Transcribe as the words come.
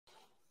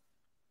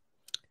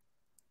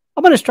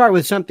I'm going to start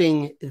with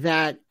something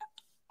that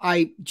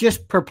I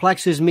just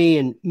perplexes me,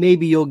 and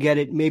maybe you'll get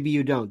it, maybe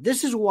you don't.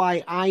 This is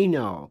why I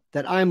know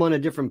that I'm on a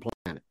different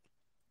planet.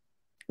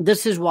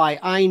 This is why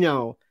I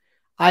know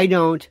I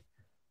don't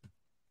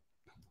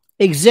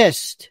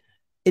exist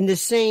in the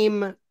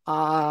same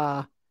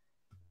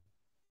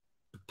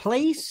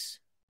place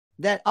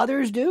that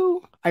others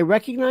do. I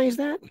recognize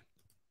that.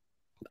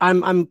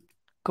 I'm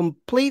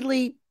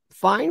completely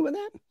fine with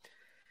that.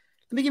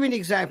 Let me give you an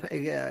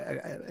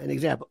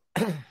example.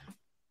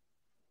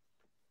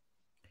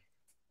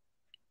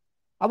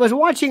 I was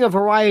watching a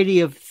variety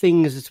of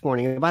things this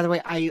morning. And by the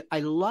way, I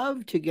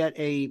love to get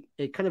a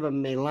kind of a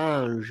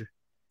melange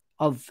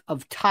of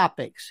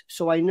topics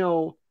so I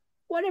know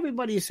what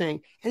everybody is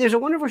saying. And there's a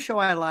wonderful show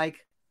I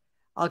like.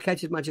 I'll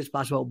catch as much as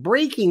possible.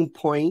 Breaking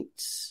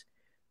Points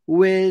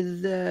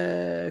with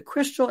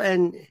Crystal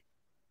and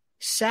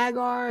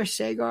Sagar.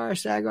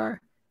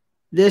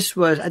 This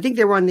was, I think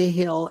they were on the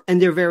Hill,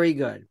 and they're very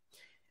good.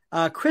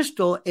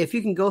 Crystal, if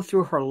you can go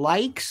through her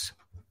likes,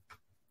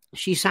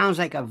 she sounds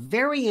like a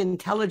very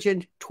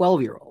intelligent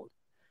 12-year-old,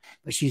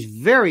 but she's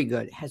very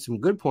good. Has some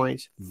good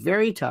points.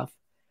 Very tough.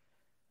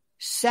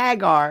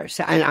 Sagar,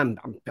 and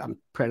I'm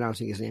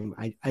pronouncing his name.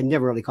 I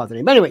never really caught the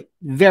name. But anyway,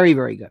 very,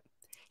 very good.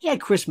 He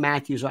had Chris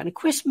Matthews on. And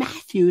Chris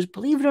Matthews,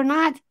 believe it or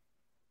not,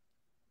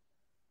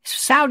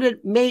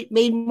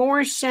 made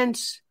more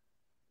sense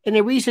in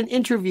a recent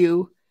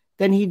interview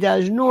than he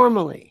does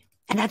normally.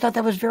 And I thought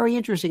that was very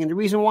interesting. And the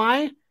reason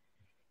why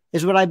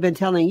is what I've been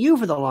telling you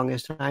for the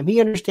longest time. He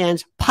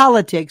understands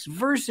politics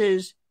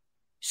versus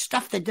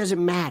stuff that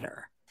doesn't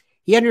matter.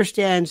 He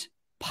understands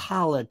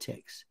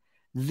politics,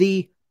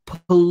 the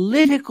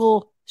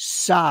political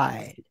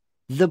side,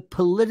 the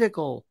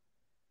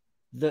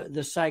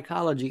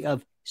psychology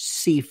of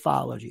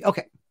psephology.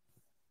 Okay.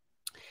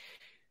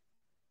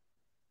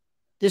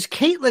 This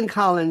Caitlin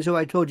Collins, who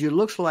I told you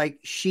looks like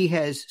she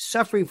has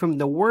suffering from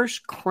the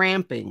worst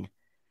cramping.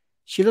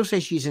 She looks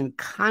like she's in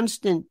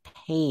constant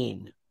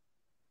pain.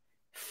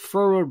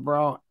 Furrowed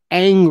brow,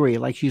 angry,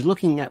 like she's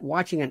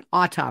watching an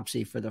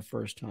autopsy for the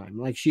first time.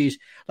 Like she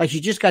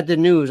just got the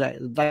news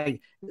that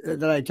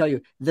I tell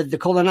you that the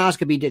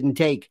colonoscopy didn't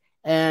take,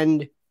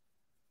 and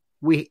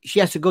she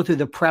has to go through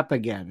the prep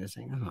again. It's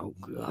like, oh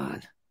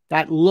God,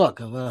 that look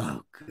of,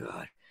 oh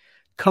God,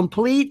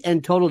 complete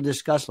and total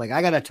disgust. Like,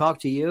 I got to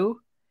talk to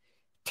you.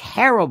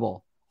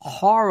 Terrible,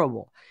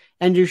 horrible.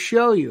 And to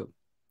show you,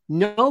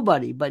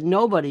 nobody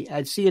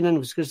at CNN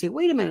was going to say,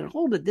 wait a minute,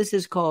 hold it. This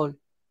is called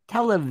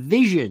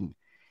television.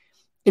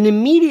 And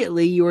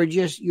immediately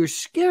you're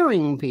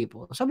scaring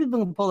people. Some people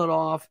can pull it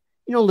off.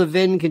 You know,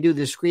 Levin can do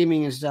the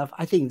screaming and stuff.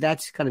 I think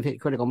that's kind of hit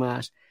critical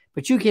mass,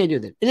 but you can't do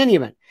that. In any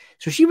event,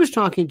 so she was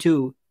talking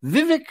to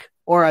Vivek,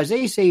 or as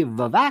they say,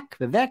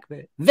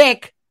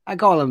 Vic, I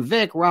call him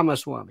Vic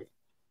Ramaswamy.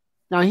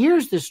 Now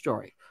here's the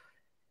story.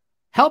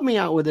 Help me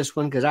out with this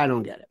one because I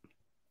don't get it.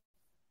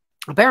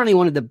 Apparently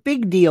one of the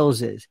big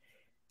deals is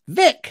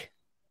Vic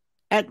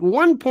at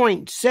one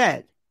point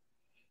said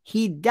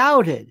he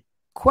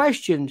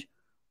questioned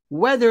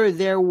whether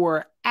there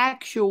were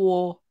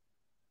actual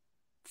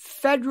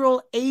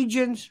federal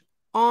agents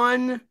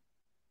on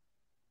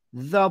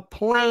the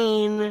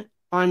plane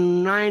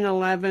on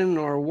 9/11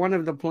 or one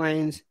of the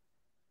planes.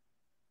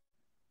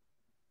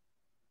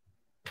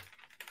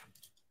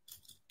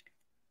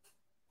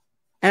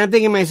 And I'm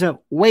thinking to myself,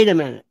 wait a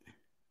minute.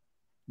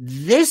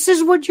 This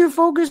is what you're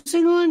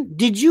focusing on?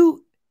 Did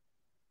you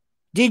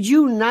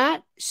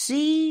not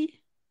see?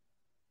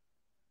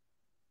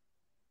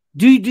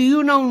 Do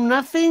you know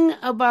nothing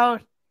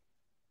about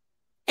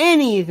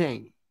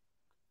anything?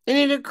 And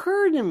it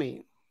occurred to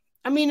me.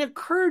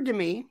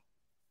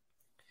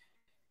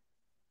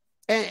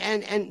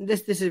 And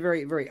this is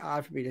very, very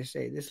odd for me to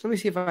say this. Let me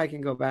see if I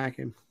can go back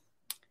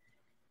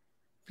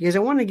because I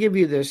want to give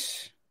you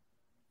this.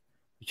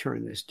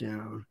 Turn this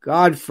down.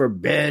 God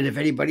forbid if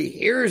anybody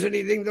hears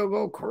anything, they'll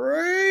go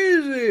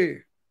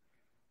crazy.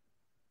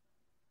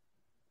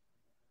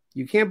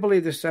 You can't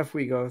believe the stuff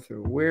we go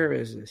through. Where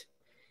is this?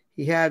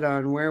 He had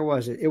on, where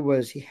was it?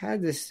 He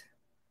had this.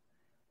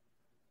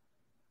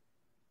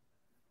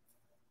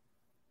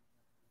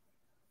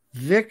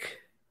 Vic,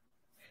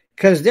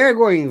 because they're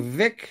going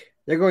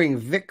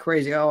Vic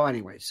crazy. Oh,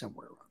 anyway,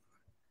 somewhere.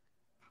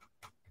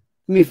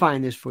 Let me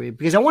find this for you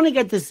because I want to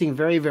get this thing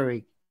very,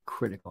 very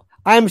critical.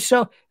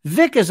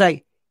 Vic is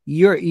like,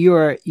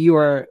 you're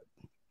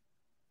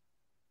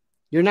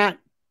not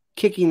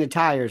kicking the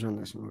tires on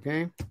this one,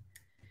 okay?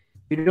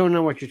 You don't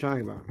know what you're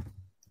talking about.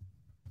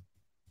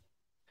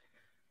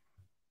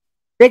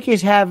 Vic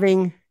is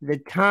having the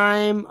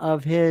time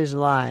of his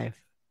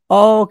life.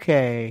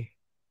 Okay.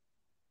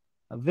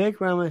 Vic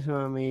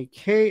Ramaswamy,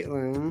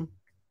 Caitlin.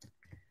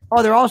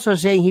 Oh, they're also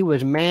saying he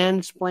was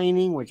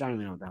mansplaining, which I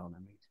don't know what the hell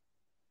that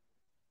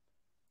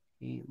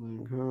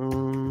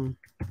means.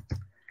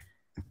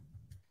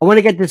 I want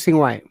to get this thing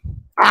right.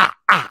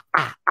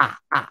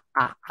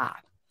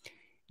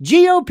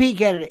 GOP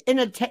candidate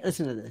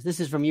listen to this. This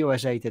is from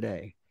USA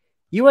Today.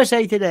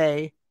 USA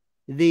Today,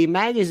 the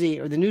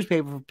magazine or the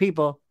newspaper for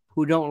people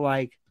who don't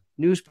like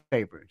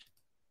newspapers.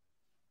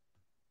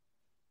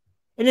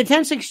 In a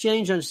tense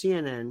exchange on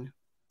CNN,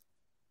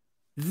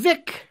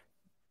 Vic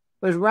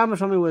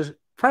Ramaswamy was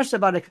pressed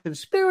about a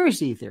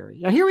conspiracy theory.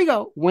 Now, here we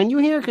go. When you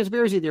hear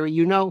conspiracy theory,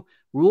 you know,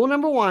 rule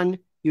number one,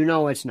 you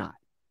know it's not.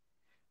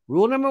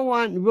 Rule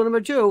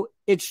number two,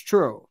 it's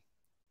true.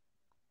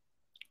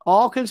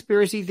 All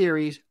conspiracy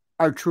theories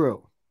are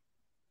true.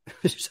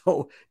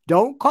 So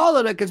don't call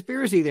it a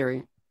conspiracy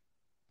theory.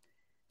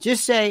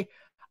 Just say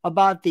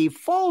about the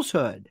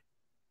falsehood,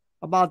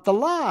 about the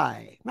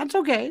lie. That's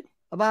okay.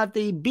 About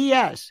the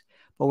BS.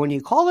 But when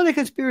you call it a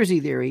conspiracy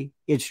theory,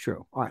 it's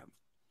true. All right.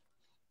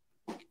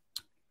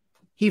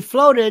 He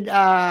floated,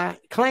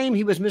 claimed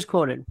he was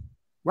misquoted.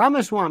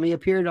 Ramaswamy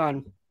appeared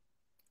on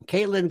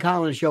Caitlin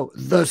Collins' show,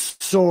 The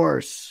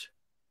Source.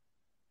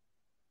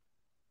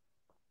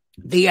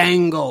 The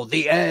angle,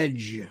 the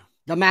edge,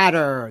 the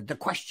matter, the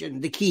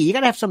question, the key. You got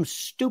to have some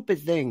stupid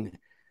thing.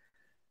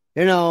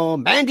 You know,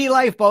 Mandy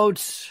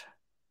lifeboats,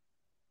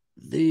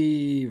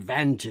 the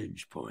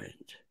vantage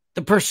point,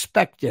 the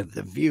perspective,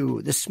 the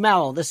view, the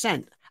smell, the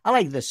scent. I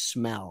like the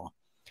smell.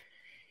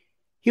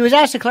 He was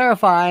asked to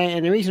clarify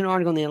in a recent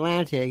article in The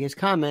Atlantic. His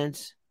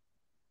comments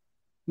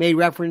made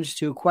reference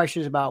to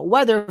questions about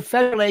whether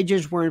federal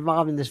agents were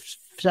involved in the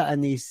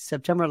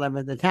September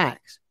 11th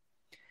attacks.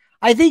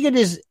 I think it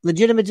is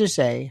legitimate to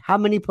say how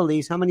many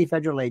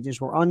federal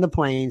agents were on the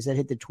planes that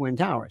hit the Twin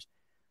Towers.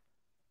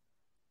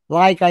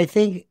 Like, I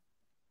think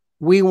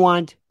we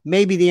want,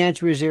 maybe the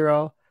answer is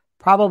zero,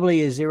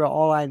 probably is zero,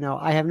 all I know.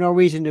 I have no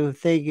reason to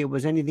think it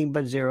was anything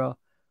but zero.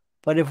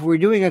 But if we're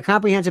doing a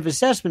comprehensive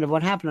assessment of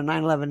what happened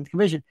on 9/11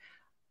 Commission,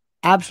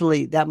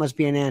 absolutely, that must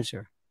be an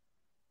answer.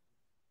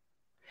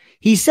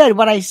 He said,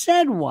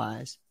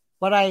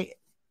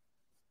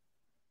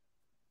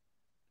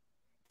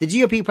 the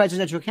GOP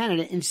presidential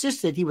candidate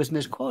insisted he was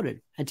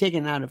misquoted and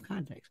taken out of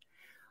context.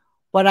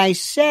 What I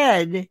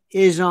said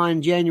is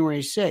on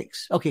January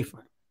 6th. Okay,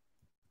 fine.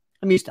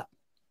 Let me stop.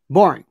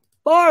 Boring.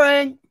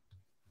 Are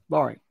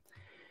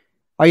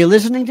you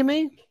listening to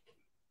me?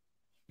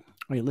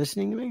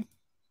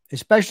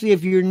 Especially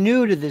if you're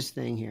new to this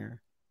thing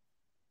here.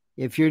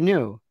 If you're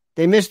new,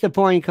 they missed the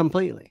point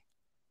completely.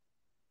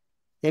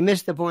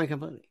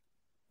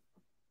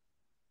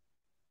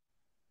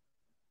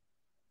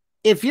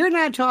 If you're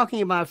not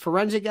talking about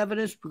forensic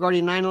evidence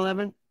regarding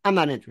 9/11, I'm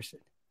not interested.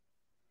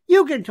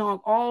 You can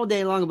talk all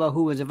day long about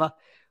who was involved.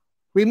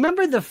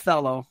 Remember the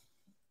fellow,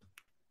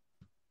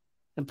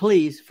 and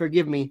please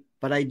forgive me,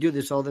 but I do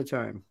this all the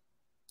time.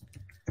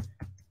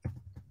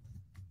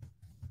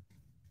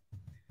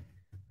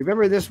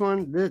 Remember this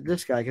one?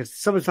 This guy, because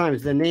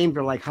sometimes the names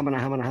are like Hamana.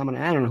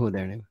 I don't know who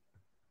their name.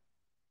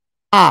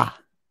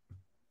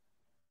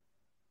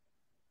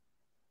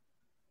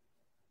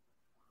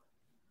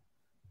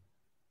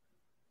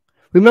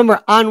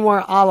 Remember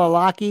Anwar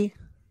al-Awlaki?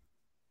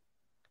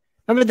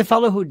 Remember the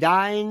fellow who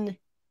died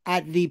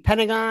at the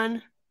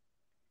Pentagon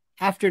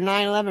after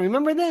 9/11?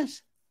 Remember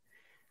this?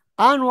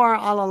 Anwar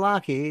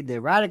al-Awlaki, the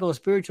radical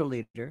spiritual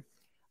leader,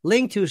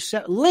 linked.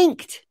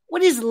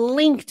 What does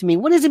linked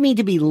mean? What does it mean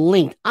to be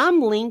linked? I'm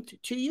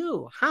linked to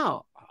you.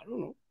 How? I don't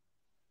know.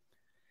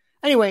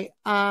 Anyway,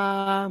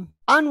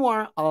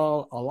 Anwar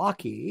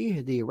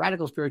al-Awlaki, the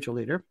radical spiritual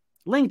leader,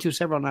 linked to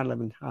several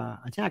 9/11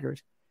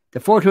 attackers, the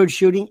Fort Hood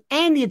shooting,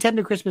 and the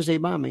attempted Christmas Day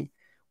bombing,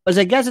 was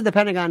a guest at the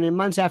Pentagon in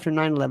months after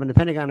 9/11. The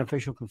Pentagon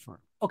official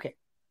confirmed. Okay.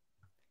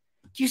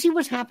 Do you see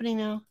what's happening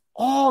now?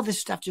 All this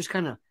stuff just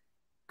kind of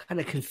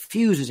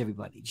confuses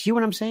everybody. Do you see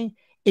what I'm saying?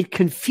 It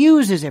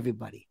confuses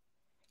everybody.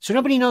 So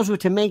nobody knows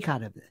what to make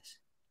out of this.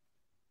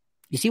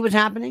 You see what's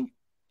happening?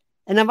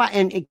 And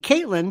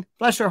Caitlin,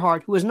 bless her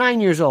heart, who was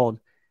 9 years old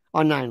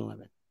on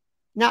 9/11.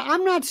 Now,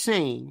 I'm not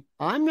saying,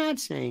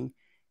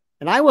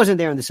 and I wasn't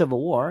there in the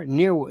Civil War,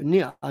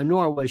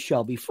 nor was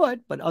Shelby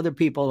Foote, but other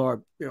people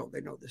are,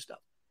 they know this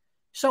stuff.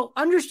 So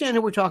understand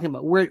who we're talking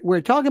about.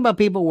 We're talking about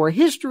people where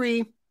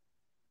history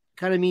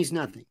kind of means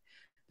nothing.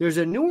 There's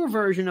a newer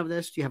version of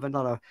this. You have a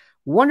lot of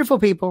wonderful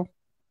people,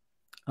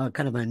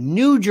 kind of a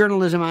new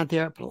journalism out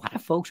there, but a lot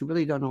of folks who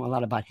really don't know a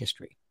lot about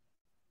history.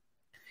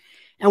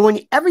 And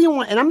whenever you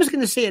want, and I'm just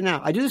going to say it now,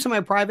 I do this on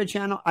my private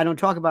channel. I don't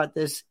talk about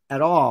this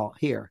at all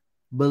here.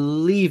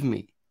 Believe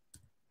me.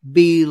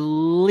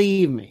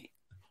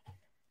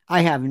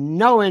 I have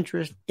no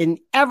interest in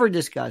ever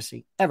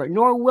discussing, ever,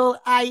 nor will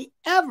I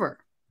ever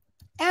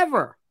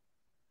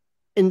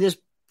in this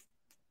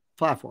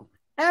platform,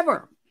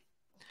 ever.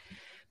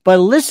 But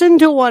listen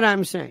to what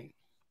I'm saying.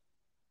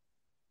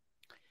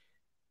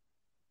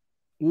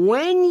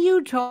 When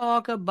you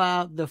talk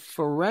about the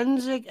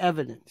forensic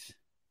evidence,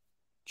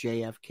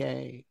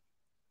 JFK,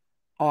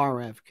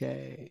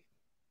 RFK,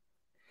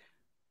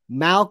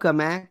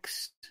 Malcolm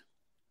X,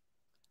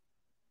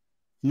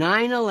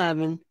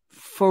 9/11,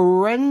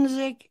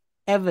 forensic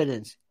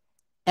evidence,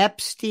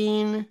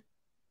 Epstein,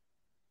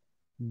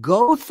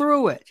 go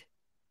through it.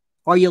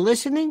 Are you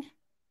listening?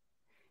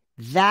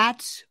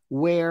 That's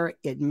where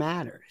it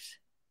matters.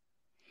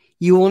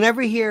 You will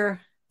never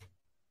hear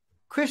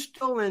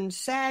Crystal and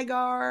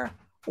Sagar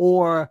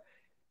or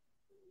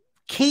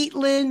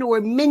Caitlin or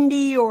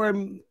Mindy or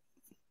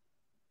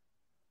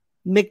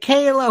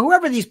Michaela,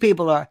 whoever these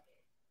people are,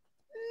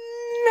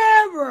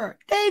 never.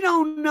 They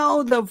don't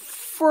know the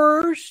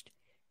first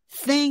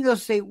thing. They'll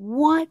say,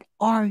 what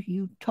are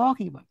you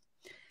talking about?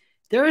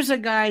 There is a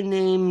guy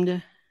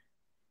named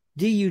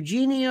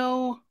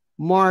DiEugenio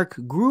Mark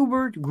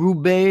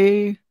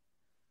Grube,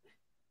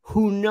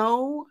 who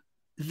know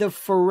the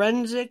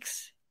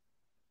forensics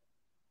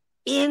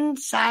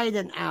inside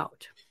and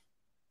out.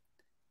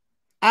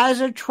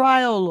 As a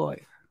trial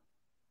lawyer,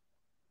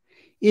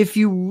 if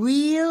you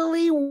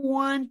really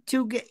want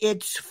to get,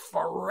 it's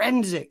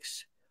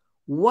forensics.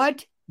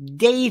 What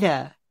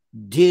data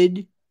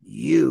did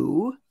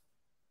you,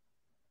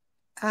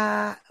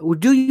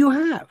 do you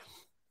have?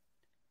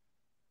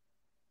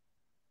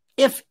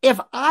 If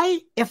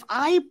I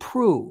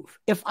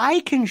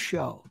can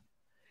show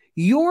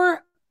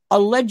your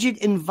alleged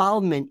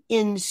involvement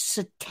in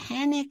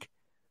satanic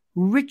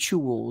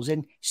rituals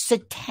and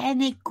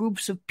satanic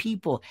groups of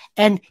people,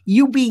 and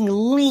you being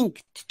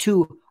linked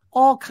to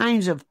all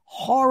kinds of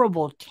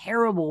horrible,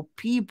 terrible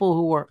people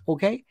who are,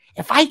 okay?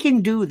 If I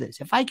can do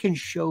this, if I can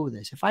show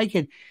this, if I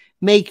can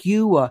make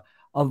you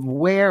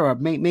aware or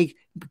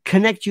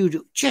connect you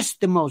to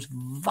just the most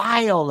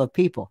vile of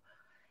people,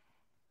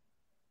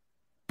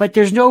 but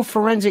there's no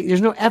forensic, there's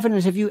no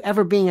evidence of you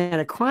ever being at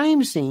a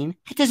crime scene,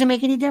 it doesn't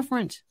make any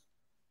difference.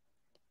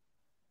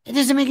 It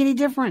doesn't make any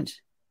difference.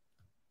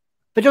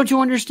 But don't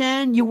you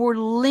understand? You were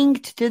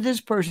linked to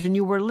this person.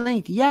 You were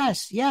linked.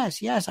 Yes.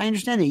 I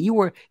understand it. You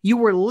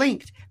were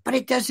linked, but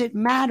it doesn't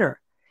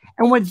matter.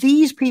 And what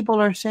these people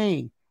are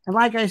saying, and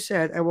like I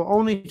said, I will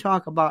only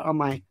talk about on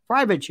my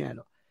private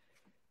channel.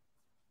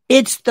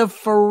 It's the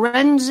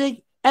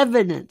forensic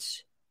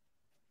evidence,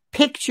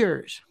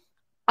 pictures,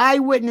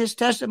 eyewitness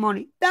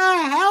testimony. The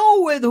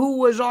hell with who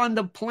was on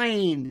the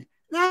plane.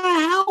 The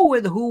hell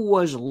with who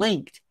was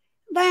linked.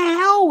 The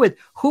hell with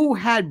who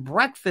had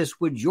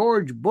breakfast with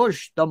George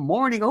Bush the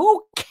morning.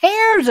 Who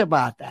cares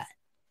about that?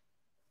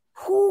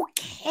 Who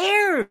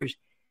cares?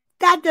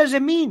 That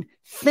doesn't mean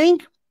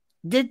think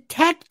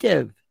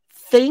detective.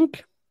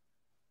 Think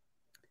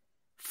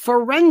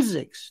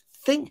forensics.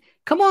 Think,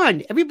 come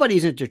on,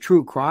 everybody's into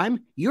true crime.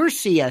 You're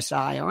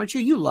CSI, aren't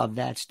you? You love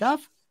that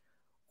stuff.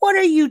 What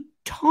are you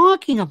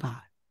talking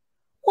about?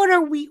 What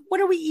are we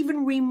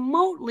even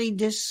remotely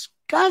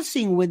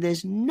discussing with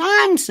this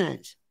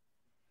nonsense?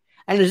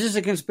 And is this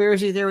a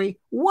conspiracy theory?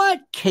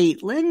 What,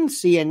 Caitlin,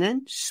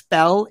 CNN,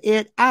 spell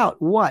it out.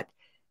 What?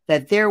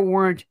 That there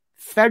weren't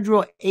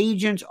federal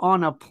agents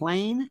on a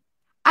plane?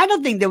 I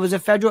don't think there was a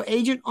federal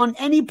agent on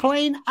any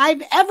plane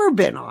I've ever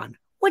been on.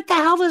 What the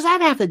hell does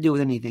that have to do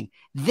with anything?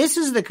 This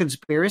is the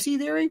conspiracy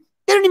theory?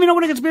 They don't even know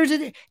what a conspiracy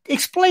theory is.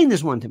 Explain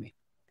this one to me.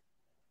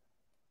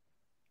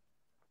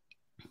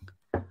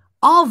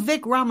 All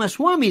Vic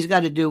Ramaswamy's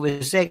got to do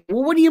is say,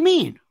 well, what do you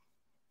mean?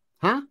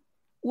 Huh?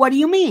 What do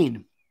you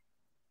mean?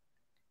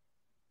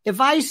 If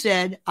I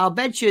said, I'll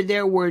bet you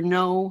there were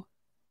no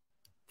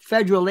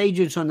federal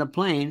agents on the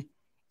plane,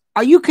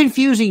 are you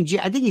confusing?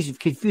 I think he's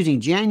confusing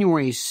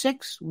January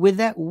 6th with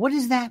that. What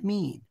does that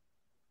mean?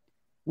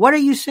 What are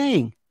you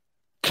saying?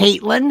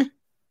 Caitlin?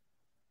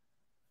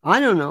 I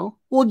don't know.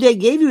 Well, they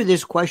gave you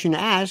this question to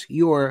ask.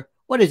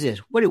 What is this?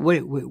 What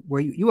were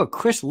you a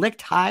Chris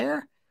Licht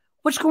hire?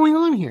 What's going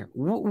on here?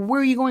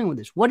 Where are you going with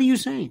this? What are you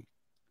saying?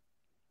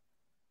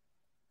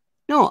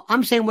 No,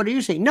 I'm saying, what are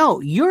you saying?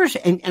 No, you're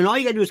saying, and all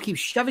you got to do is keep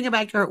shoving it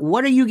back to her.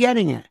 What are you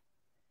getting at?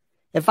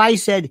 If I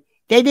said,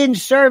 they didn't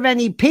serve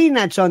any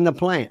peanuts on the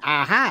plane.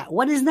 Aha.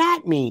 What does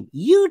that mean?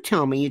 You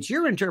tell me. It's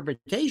your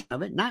interpretation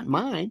of it, not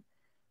mine.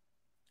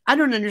 I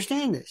don't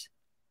understand this.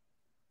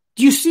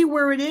 Do you see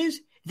where it is?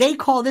 They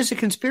call this a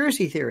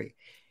conspiracy theory.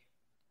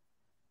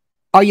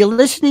 Are you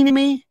listening to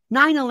me?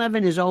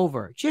 9/11 is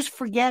over. Just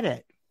forget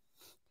it.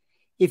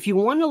 If you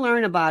want to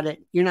learn about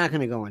it, you're not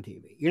going to go on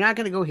TV. You're not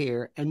going to go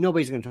here, and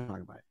nobody's going to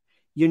talk about it.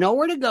 You know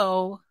where to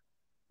go,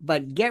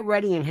 but get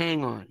ready and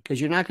hang on,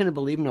 because you're not going to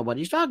believe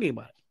nobody's talking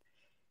about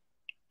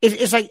it.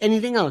 It's like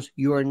anything else.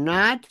 You are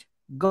not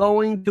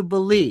going to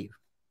believe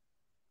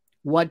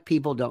what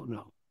people don't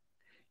know.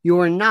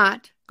 You are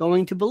not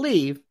going to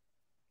believe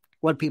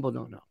what people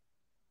don't know.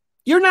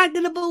 You're not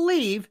going to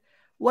believe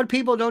what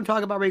people don't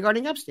talk about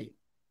regarding Epstein.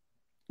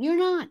 You're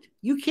not.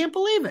 You can't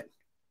believe it.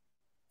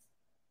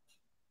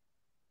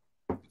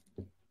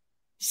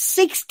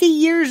 60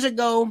 years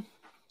ago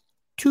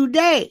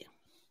today,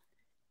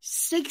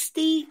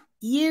 60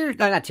 years,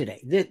 no, not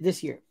today,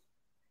 this year,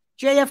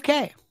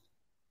 JFK.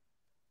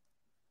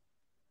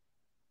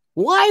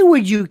 Why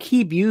would you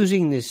keep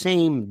using the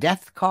same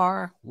death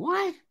car?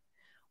 Why?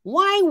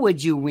 Why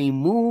would you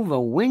remove a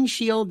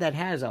windshield that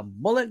has a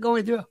bullet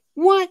going through it?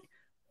 What?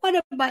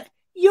 What about,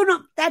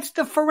 that's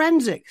the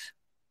forensics.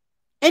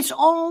 It's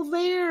all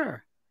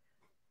there.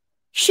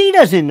 She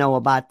doesn't know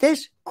about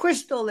this.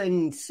 Crystal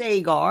and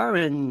Sagar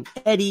and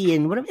Eddie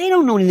and whatever, they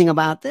don't know anything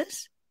about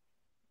this.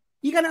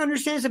 You got to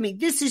understand something.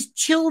 This is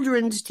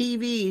children's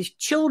TV,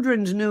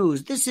 children's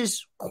news. This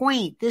is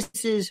quaint. This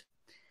is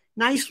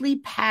nicely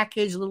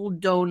packaged little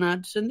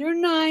donuts, and they're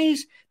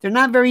nice. They're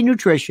not very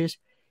nutritious.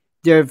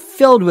 They're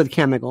filled with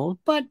chemicals,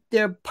 but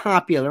they're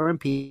popular and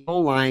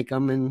people like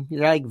them, and they're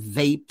like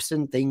vapes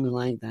and things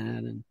like that.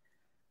 And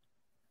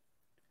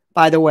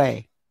by the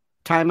way,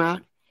 time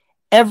out.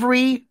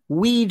 Every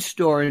weed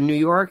store in New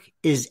York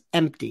is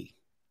empty.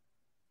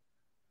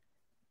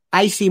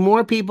 I see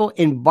more people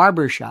in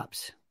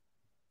barbershops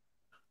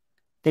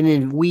than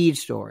in weed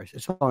stores.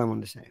 That's all I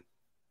want to say.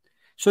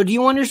 So do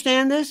you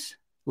understand this?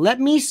 Let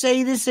me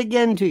say this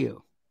again to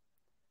you.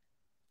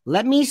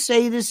 Let me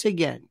say this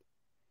again.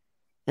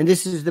 And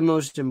this is the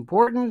most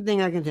important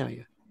thing I can tell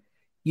you.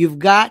 You've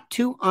got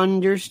to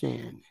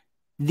understand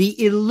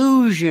the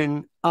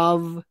illusion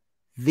of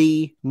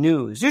the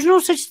news. There's no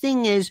such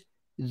thing as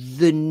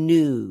the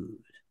news.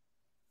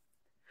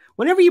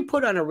 Whenever you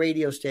put on a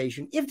radio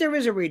station, if there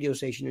is a radio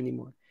station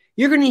anymore,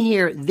 you're going to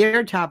hear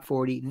their top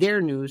 40,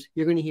 their news.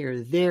 You're going to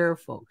hear their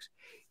folks.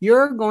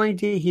 You're going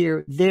to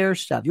hear their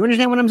stuff. You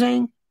understand what I'm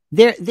saying?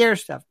 Their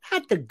stuff,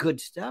 not the good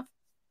stuff.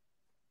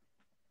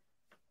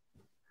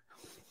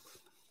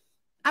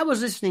 I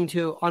was listening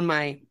to on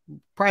my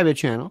private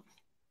channel.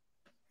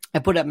 I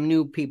put up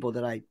new people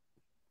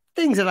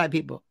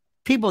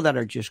people that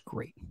are just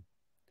great.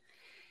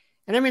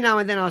 And every now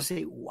and then I'll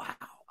say, wow,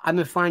 I've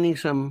been finding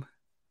some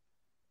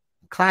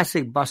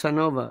classic bossa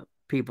nova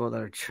people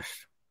that are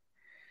just,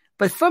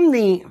 but from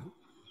the,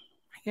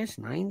 I guess,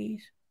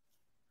 90s,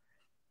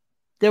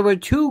 there were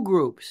two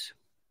groups.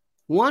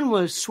 One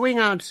was Swing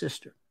Out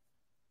Sister.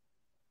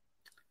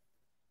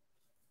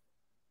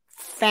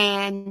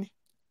 Fantastic.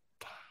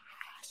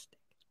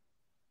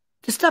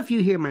 The stuff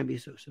you hear might be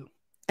so-so.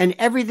 And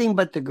Everything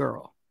But the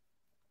Girl.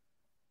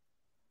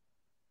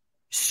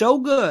 So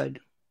good.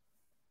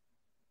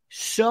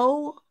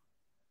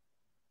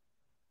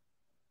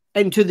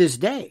 And to this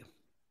day,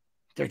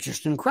 they're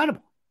just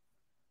incredible.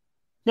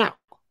 Now,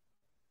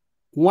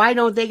 why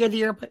don't they get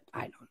the airplay?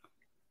 I don't know.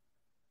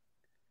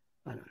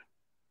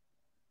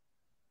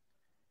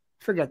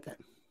 Forget that.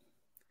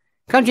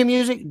 Country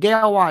music,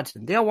 Dale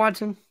Watson. Dale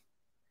Watson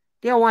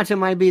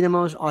might be the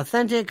most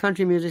authentic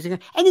country music singer.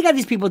 And you got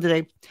these people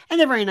today, and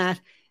they're very nice.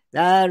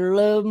 I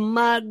love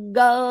my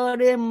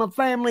God and my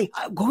family.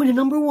 I'm going to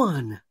number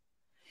one.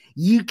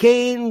 You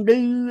can't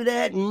do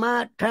that in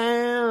my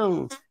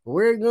town.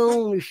 We're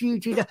going to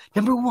shoot you down.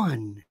 Number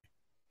one.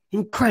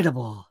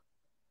 Incredible.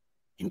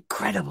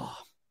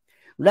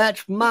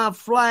 That's my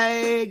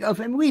flag.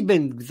 And we've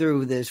been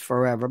through this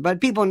forever.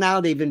 But people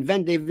now,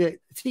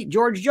 see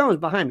George Jones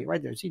behind me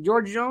right there. See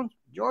George Jones?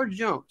 George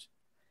Jones.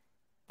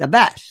 The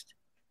best.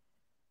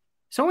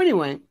 So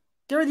anyway,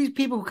 there are these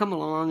people who come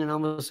along and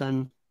all of a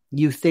sudden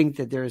you think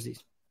that there's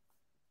these.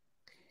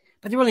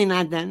 But they're really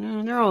not that.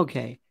 No, they're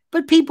okay.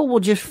 But people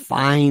will just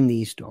find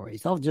these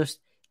stories. They'll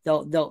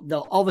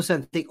all of a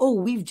sudden think, oh,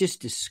 we've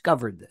just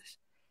discovered this.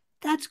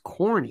 That's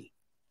corny.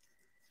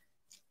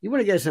 You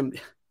want to get some,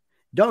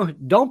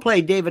 don't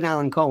play David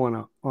Allan Coe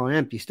on an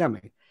empty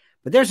stomach.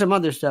 But there's some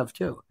other stuff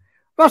too.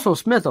 Russell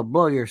Smith will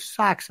blow your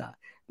socks out.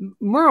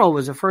 Merle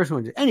was the first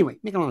one. Anyway,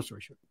 make a long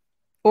story short.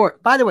 Or,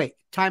 by the way,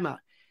 time out.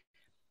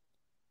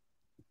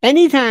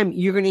 Anytime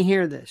you're going to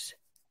hear this,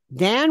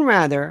 Dan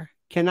Rather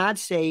cannot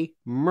say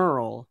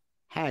Merle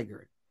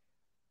Haggard.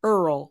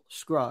 Earl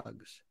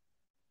Scruggs.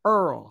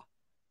 Earl.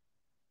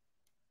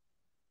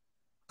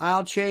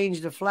 I'll change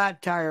the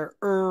flat tire,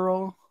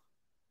 Earl.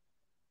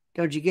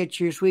 Don't you get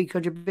your sweet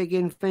country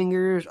picking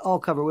fingers all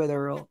covered with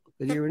Earl?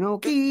 Because you're an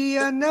Okie,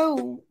 I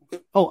know.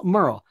 Oh,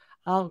 Merle.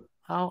 I'll,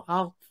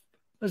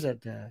 what's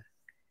that?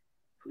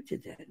 Who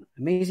did that?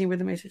 Amazing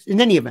Rhythm Aces? In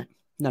any event,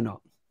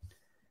 no.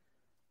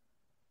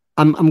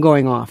 I'm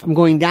going off. I'm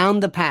going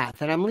down the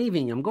path and I'm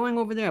leaving. I'm going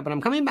over there, but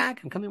I'm coming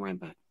back. I'm coming right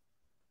back.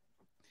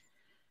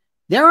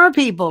 There are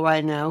people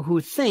right now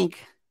who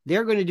think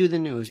they're going to do the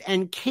news,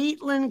 and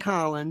Caitlin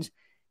Collins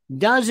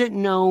doesn't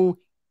know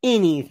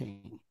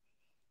anything.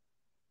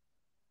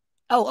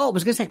 I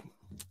was going to say,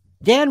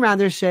 Dan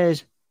Rather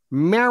says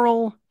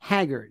Merle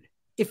Haggard.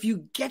 If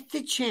you get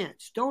the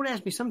chance, don't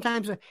ask me.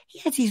 Sometimes he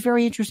has these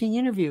very interesting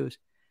interviews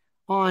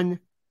on.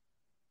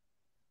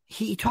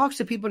 He talks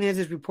to people and he has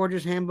his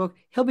reporter's handbook.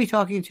 We're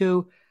talking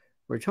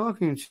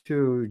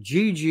to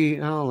Gigi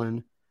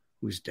Allen,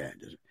 who's dead.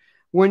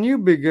 When you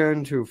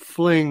began to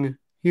fling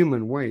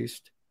human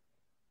waste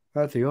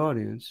at the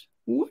audience,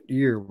 what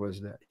year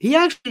was that? He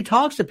actually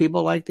talks to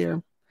people like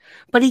they're,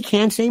 but he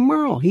can't say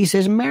Merle. He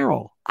says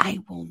Merrill. I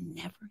will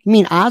never. You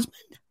mean Osmond?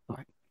 All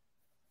right.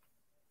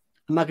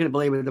 I'm not going to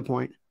belabor the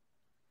point.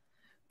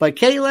 But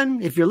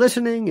Caitlin, if you're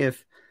listening,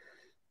 if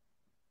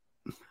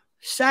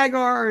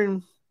Sagar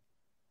and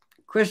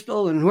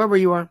Crystal and whoever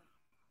you are,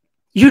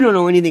 you don't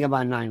know anything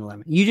about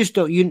 9/11. You just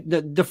don't.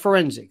 The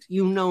forensics.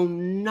 You know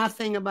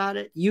nothing about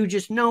it. You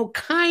just know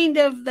kind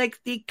of like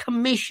the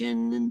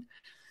commission, and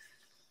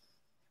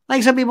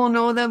like some people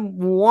know the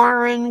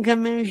Warren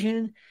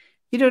Commission.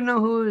 You don't know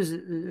who is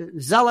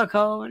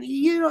Zellico, and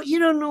you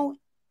don't know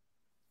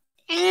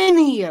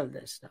any of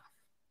this stuff.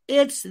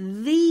 It's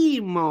the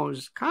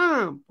most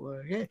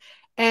complicated.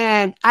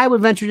 And I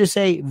would venture to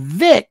say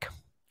Vic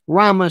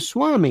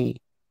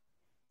Ramaswamy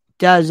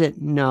doesn't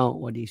know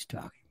what he's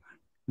talking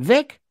about.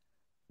 Vic,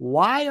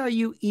 why are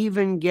you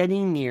even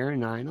getting near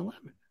 9/11?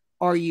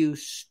 Are you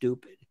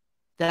stupid?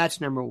 That's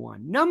number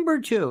one.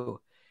 Number two,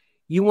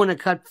 you want to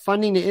cut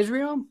funding to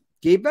Israel?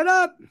 Keep it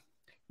up.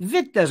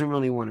 Vic doesn't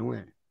really want to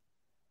win.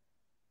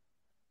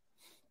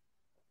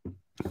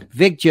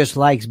 Vic just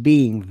likes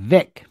being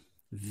Vic.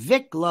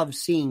 Vic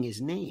loves seeing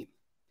his name.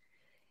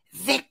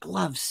 Vic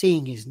loves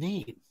seeing his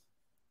name.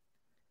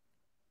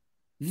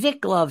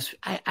 Vic loves,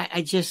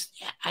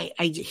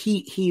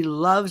 he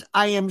loves,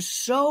 I am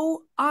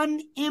so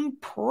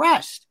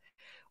unimpressed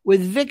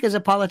with Vic as a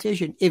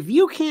politician. If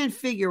you can't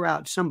figure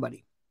out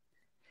somebody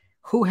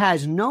who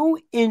has no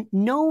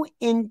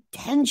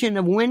intention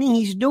of winning,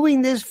 he's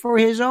doing this for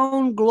his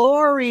own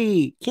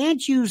glory.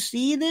 Can't you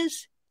see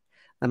this?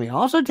 Let me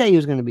also tell you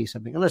who's going to be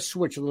something. Let's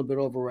switch a little bit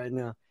over right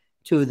now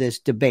to this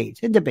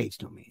debate. The debates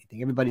don't mean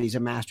anything. Everybody's a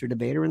master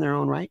debater in their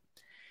own right.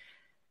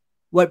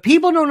 What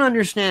people don't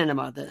understand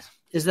about this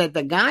is that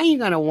the guy you're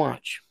going to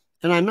watch,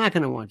 and I'm not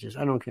going to watch this.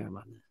 I don't care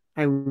about this.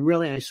 I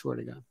swear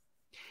to God.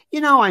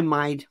 I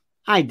might.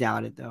 I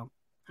doubt it, though.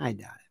 I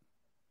doubt it.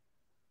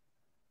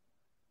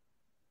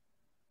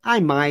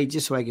 I might,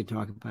 just so I can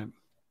talk about it.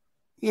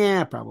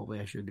 Yeah, probably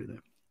I should do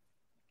that.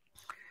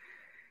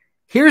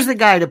 Here's the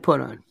guy to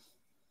put on.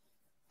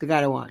 The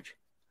guy to watch.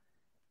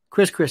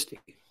 Chris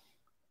Christie.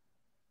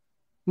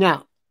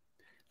 Now,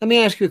 let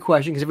me ask you a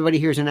question, because everybody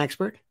here is an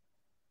expert.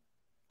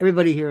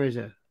 Everybody here is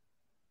a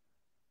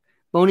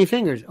bony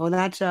fingers. Oh,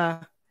 that's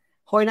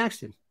Hoyt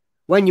Axton.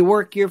 When you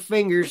work your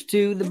fingers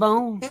to the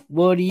bone,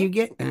 what do you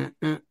get?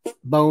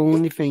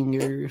 Bony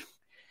fingers.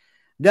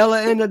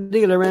 Della and a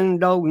dealer and a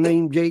dog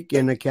named Jake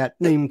and a cat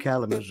named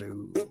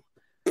Kalamazoo.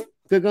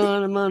 Took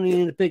on the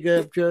money in a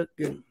pickup truck.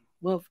 And,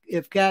 well,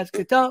 if cats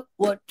could talk,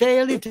 what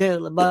tale you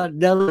tell about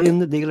Della and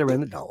the dealer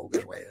and the dog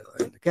as well?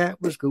 And the cat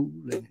was cool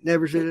and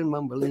never said a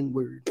mumbling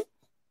word.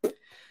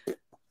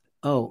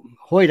 Oh,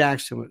 Hoyt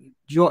Axton,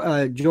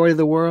 Joy of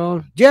the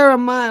World.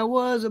 Jeremiah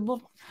was a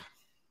bull.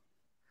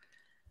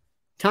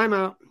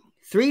 Timeout.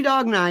 3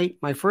 Dog Night,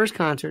 my first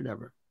concert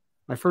ever.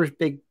 My first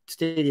big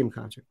stadium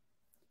concert.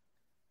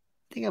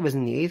 I think I was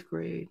in the 8th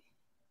grade.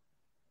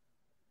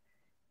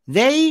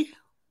 They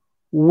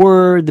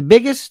were the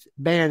biggest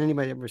band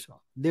anybody ever saw.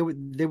 They were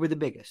the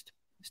biggest.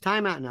 It's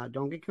time out now.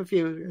 Don't get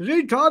confused. Is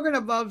he talking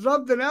about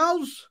something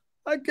else?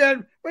 I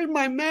can't. Where's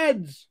my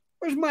meds?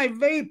 Where's my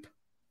vape?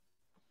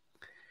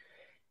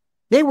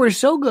 They were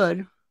so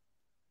good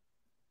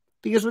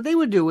because what they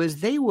would do is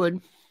they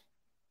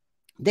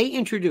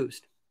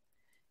introduced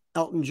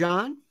Elton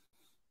John,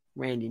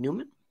 Randy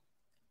Newman,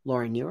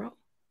 Laura Nyro,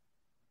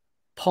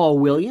 Paul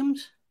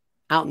Williams,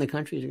 Out in the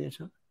Country is a good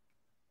song.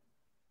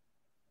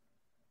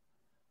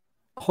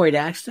 Hoyt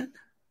Axton.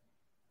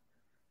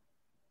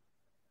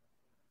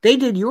 They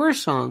did your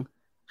song,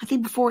 I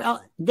think before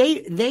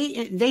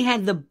they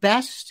had the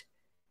best.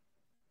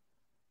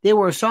 They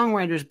were a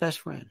songwriter's best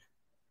friend.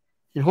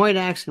 And Hoyt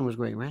Axton was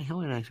great, right?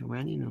 Hoyt Axton,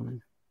 Randy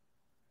Newman.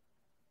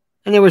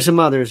 And there were some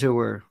others who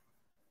were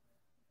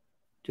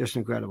just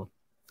incredible.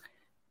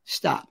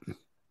 Stop.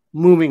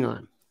 Moving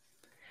on.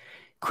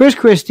 Chris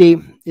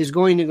Christie is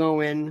going to go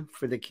in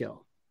for the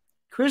kill.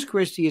 Chris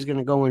Christie is going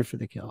to go in for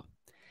the kill.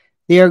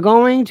 They are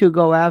going to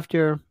go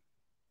after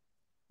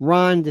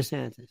Ron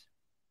DeSantis.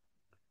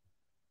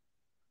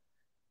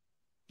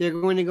 They're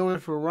going to go in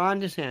for Ron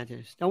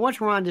DeSantis. Now,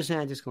 what's Ron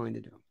DeSantis going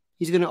to do?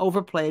 He's going to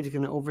overplay it. He's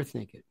going to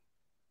overthink it.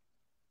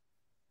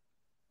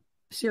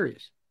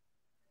 Serious.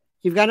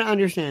 You've got to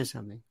understand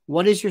something.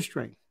 What is your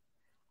strength?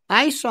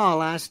 I saw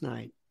last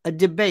night a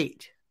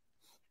debate,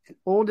 an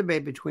old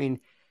debate between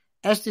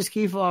Estes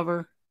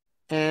Kefauver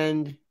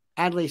and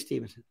Adlai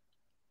Stevenson.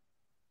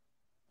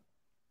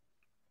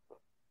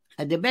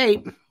 A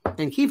debate,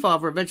 and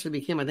Kefauver eventually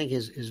became, I think,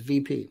 his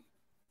VP.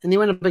 And he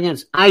went up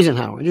against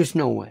Eisenhower. There's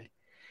no way.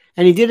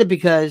 And he did it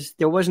because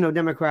there was no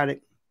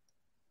Democratic.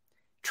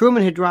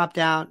 Truman had dropped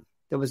out.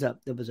 There was a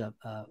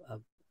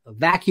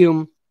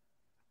vacuum,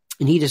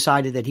 and he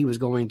decided that he was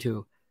going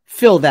to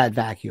fill that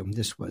vacuum.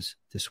 This was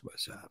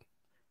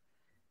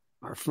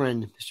our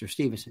friend, Mr.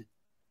 Stevenson.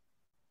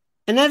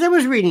 And as I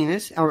was reading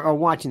this, or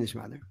watching this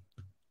rather,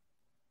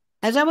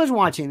 as I was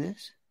watching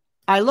this,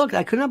 I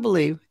could not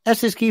believe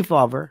Estes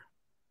Kefauver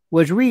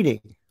was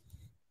reading.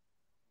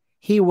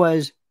 He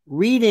was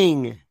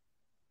reading.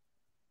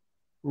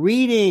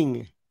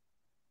 You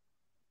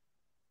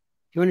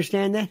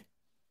understand that?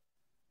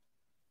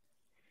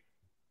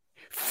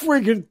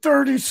 Friggin'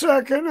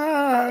 30-second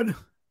ad.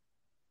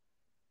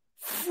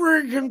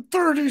 Friggin'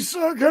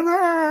 30-second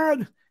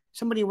ad.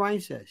 Somebody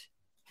writes this.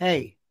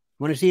 Hey,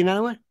 want to see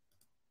another one?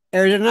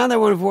 There's another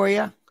one for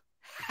you.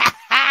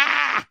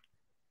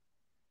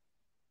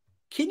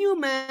 Can you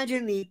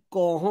imagine the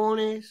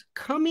cojones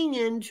coming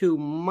into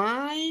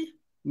my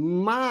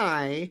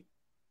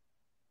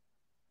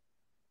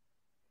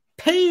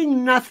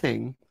paying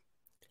nothing,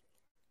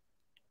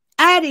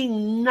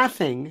 adding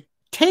nothing,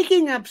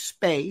 taking up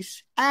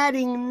space,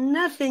 adding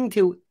nothing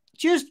to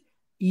just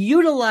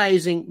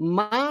utilizing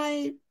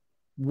my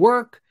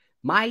work,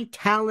 my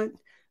talent,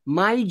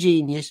 my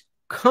genius,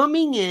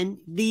 coming in,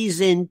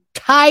 these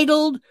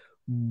entitled,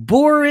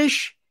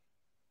 boorish,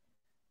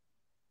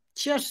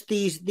 just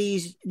these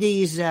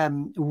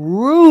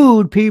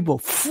rude people,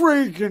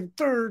 freaking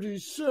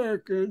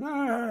 30-second,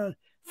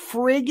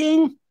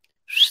 frigging.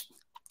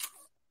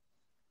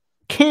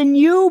 Can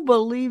you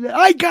believe it?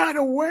 I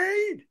gotta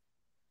wait.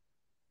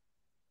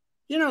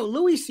 You know,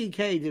 Louis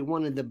C.K. did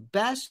one of the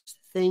best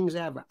things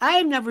ever.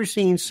 I've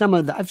seen some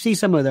of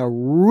the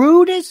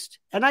rudest,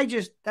 and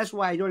that's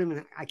why I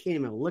can't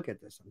even look at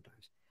this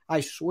sometimes.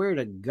 I swear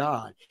to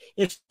God.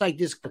 It's like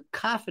this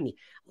cacophony,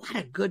 a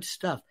lot of good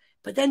stuff.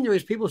 But then there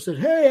is people who said,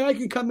 hey, I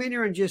can come in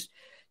here and just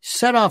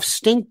set off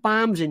stink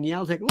bombs and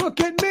yell, like, look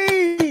at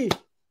me.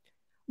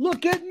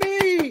 Look at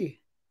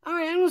me. All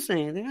right, I don't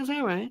say anything. That's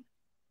all right.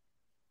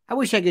 I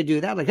wish I could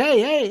do that. Like,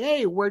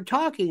 hey, we're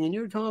talking, and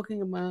you're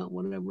talking about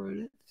whatever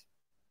it is.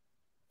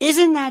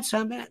 Isn't that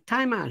something?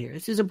 Time out here.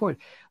 This is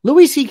important.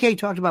 Louis C.K.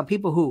 talked about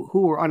people who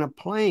were on a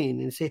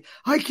plane and say,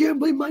 I can't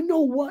believe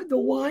the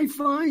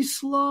Wi-Fi is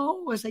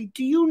slow. I was like,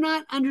 do you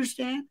not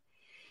understand?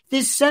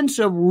 This sense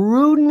of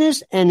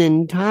rudeness and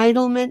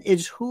entitlement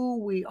is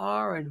who we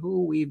are and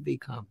who we've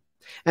become.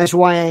 That's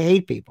why I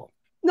hate people.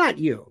 Not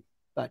you,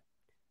 but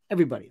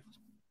everybody else.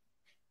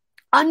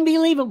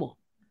 Unbelievable.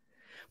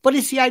 But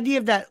it's the idea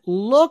of that,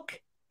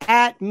 look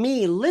at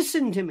me,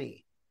 listen to me.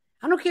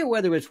 I don't care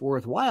whether it's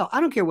worthwhile.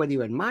 I don't care whether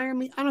you admire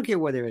me. I don't care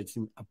whether it's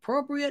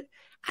appropriate.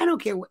 I don't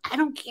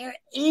care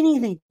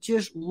anything.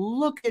 Just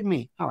look at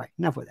me. All right,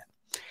 enough with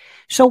that.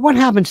 So what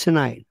happens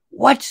tonight?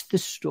 What's the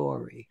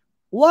story?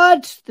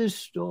 What's the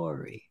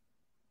story?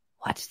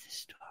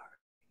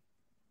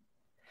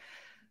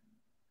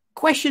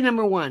 Question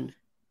number 1.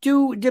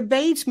 Do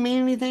debates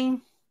mean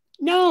anything?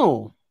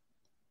 No.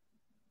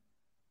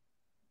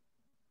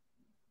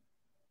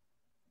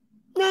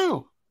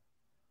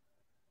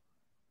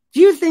 Do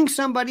you think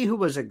somebody who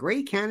was a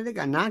great candidate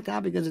got knocked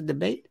out because of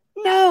debate?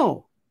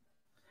 No.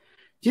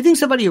 Do you think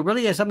somebody who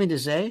really has something to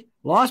say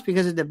lost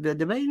because of the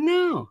debate?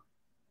 No.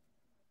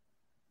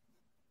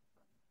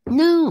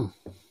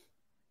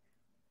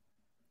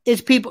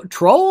 It's people.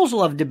 Trolls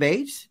love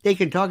debates. They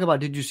can talk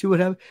about, did you see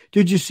what happened?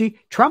 Did you see?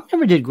 Trump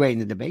never did great in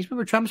the debates.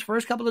 Remember Trump's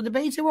first couple of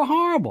debates? They were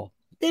horrible.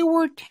 They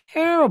were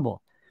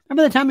terrible.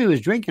 Remember the time he was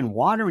drinking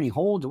water and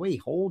the way he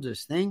holds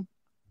his thing?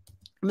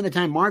 Remember the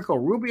time Marco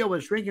Rubio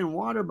was drinking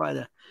water by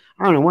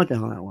I don't know what the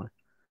hell that was.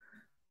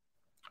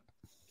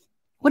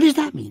 What does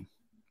that mean?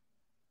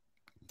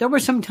 There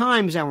were some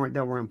times that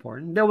were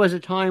important. There was a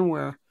time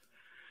where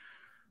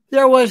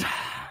there was,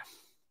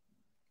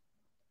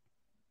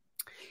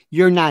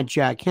 you're not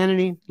Jack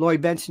Kennedy,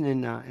 Lloyd Benson,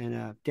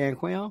 and Dan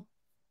Quayle.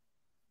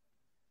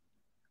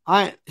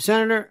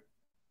 Senator,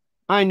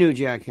 I knew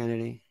Jack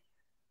Kennedy.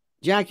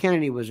 Jack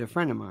Kennedy was a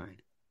friend of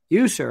mine.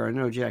 You, sir, are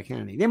no Jack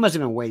Kennedy. They must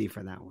have been waiting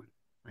for that one.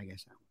 I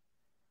guess that one.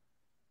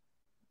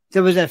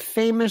 There was a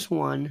famous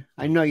one.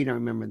 I know you don't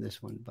remember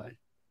this one, but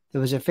there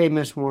was a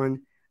famous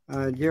one.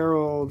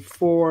 Gerald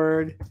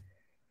Ford,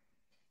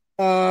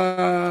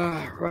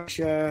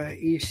 Russia,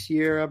 East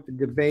Europe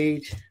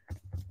debate.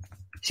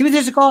 See what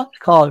this is called? It's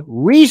called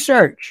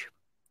research.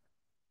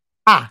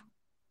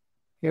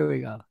 Here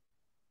we go.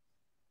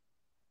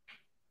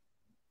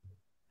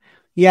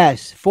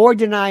 Yes, Ford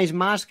denies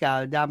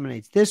Moscow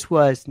dominates. This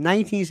was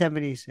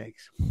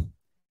 1976.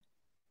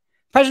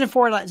 President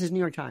Ford, this is New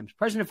York Times.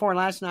 President Ford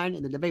last night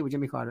in the debate with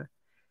Jimmy Carter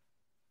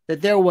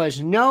that there was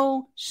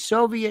no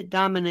Soviet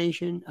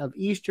domination of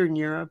Eastern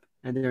Europe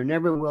and there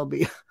never will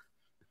be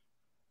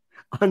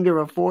under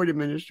a Ford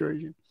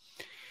administration.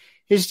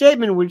 His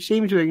statement would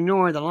seem to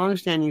ignore the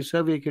long-standing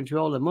Soviet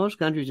control of most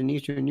countries in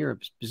Eastern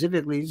Europe.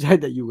 Specifically,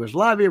 said that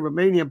Yugoslavia,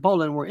 Romania, and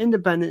Poland were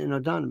independent and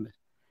autonomous.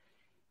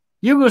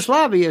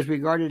 Yugoslavia is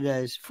regarded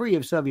as free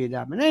of Soviet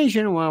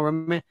domination, while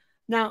Romania...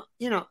 Now,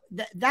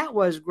 that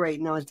was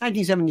great. Now, it's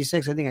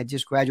 1976. I think I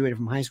just graduated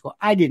from high school.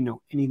 I didn't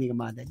know anything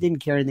about that. Didn't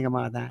care anything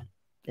about that.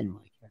 Didn't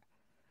really care.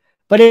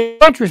 But in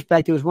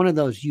retrospect, it was one of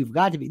those, you've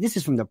got to be. This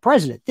is from the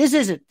president. This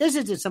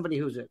isn't somebody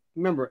who's a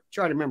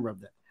charter member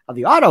of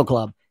the Auto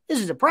Club. This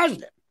is the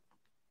president.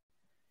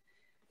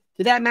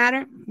 Did that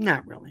matter?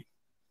 Not really.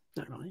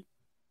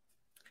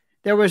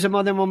 There were some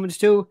other moments,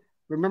 too.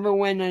 Remember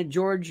when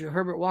George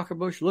Herbert Walker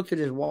Bush looked at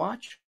his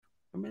watch?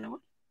 Remember that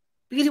one?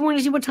 Because he wanted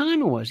to see what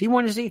time it was. He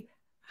wanted to see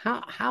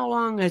how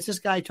long has this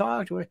guy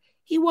talked.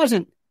 He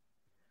wasn't.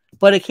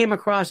 But it came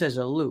across as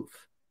aloof.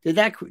 Did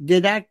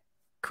that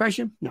crush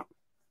him? No.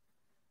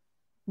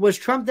 Was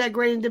Trump that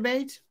great in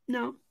debates?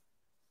 No.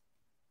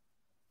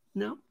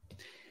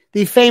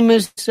 The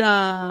famous,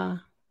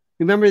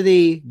 remember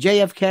the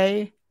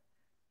JFK,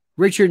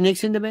 Richard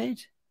Nixon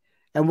debate?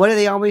 And what do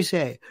they always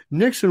say?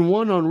 Nixon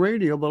won on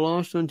radio but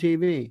lost on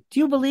TV. Do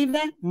you believe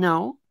that?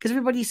 No, because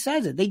everybody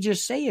says it. They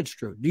just say it's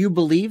true. Do you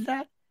believe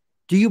that?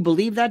 Do you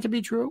believe that to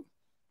be true?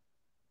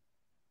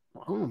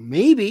 Well,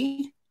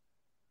 maybe.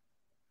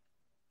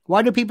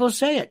 Why do people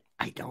say it?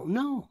 I don't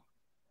know.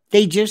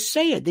 They just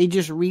say it. They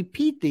just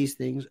repeat these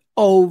things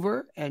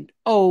over and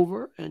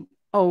over and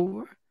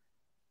over.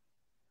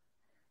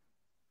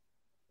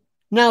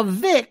 Now,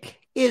 Vic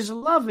is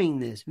loving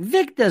this.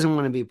 Vic doesn't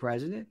want to be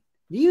president.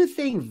 Do you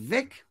think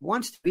Vic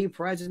wants to be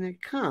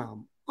president?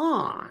 Come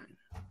on.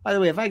 By the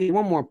way, if I get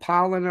one more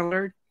pollen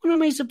alert, what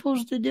am I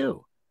supposed to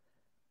do?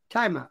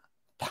 Time out.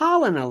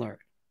 Pollen alert.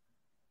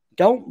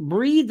 Don't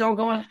breathe. Don't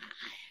go on.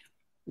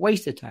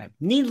 Waste of time.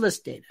 Needless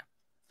data.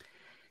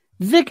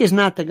 Vic is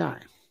not the guy.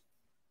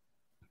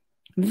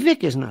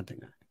 Vic is not the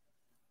guy.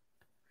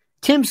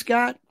 Tim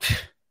Scott,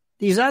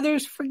 these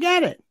others,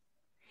 forget it.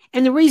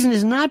 And the reason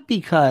is not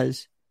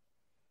because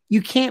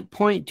you can't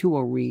point to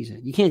a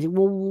reason. You can't say,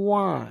 well,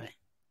 why?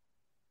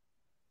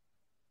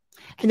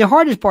 And the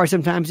hardest part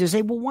sometimes is to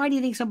say, well, why do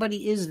you think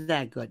somebody is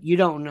that good? You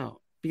don't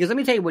know. Because let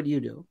me tell you what you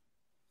do.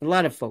 A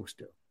lot of folks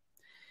do.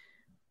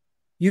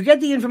 You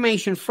get the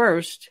information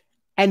first,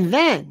 and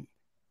then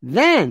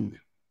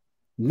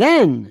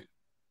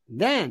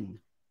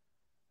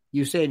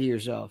you say to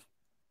yourself,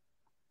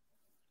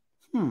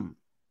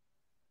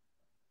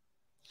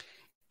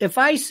 if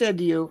I said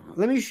to you,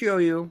 let me show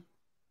you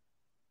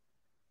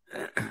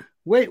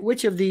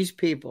which of these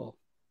people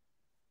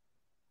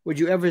would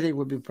you ever think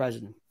would be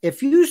president?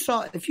 If you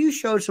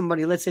showed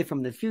somebody, let's say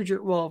from the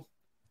future, well,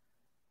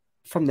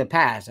 from the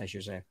past, I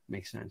should say,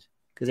 makes sense,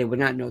 because they would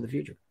not know the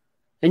future.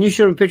 And you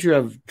showed them a picture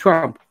of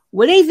Trump.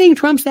 Would they think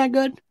Trump's that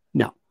good?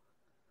 No.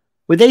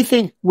 Would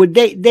they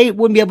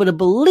wouldn't be able to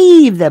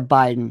believe that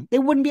Biden, they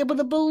wouldn't be able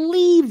to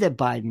believe that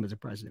Biden was a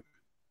president.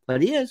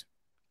 But he is.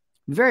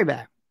 Very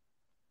bad.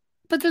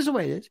 But that's the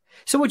way it is.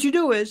 So what you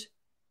do is,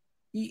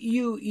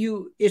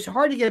 it's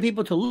hard to get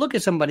people to look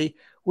at somebody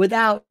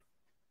without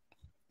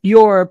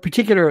your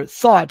particular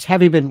thoughts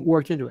having been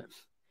worked into it.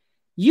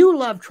 You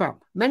love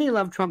Trump. Many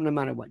love Trump no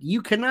matter what.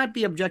 You cannot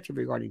be objective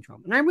regarding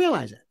Trump. And I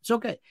realize that. It's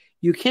okay.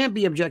 You can't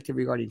be objective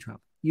regarding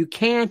Trump. You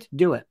can't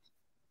do it.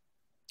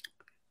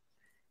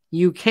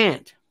 You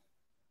can't.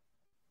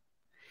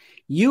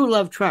 You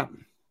love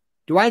Trump.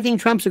 Do I think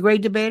Trump's a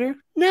great debater?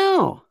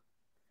 No.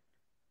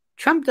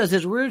 Trump does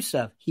this weird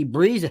stuff. He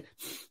breathes.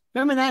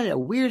 Remember that?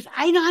 Weird.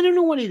 I don't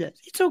know what he does.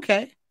 It's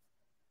okay.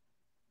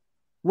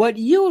 What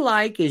you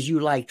like is you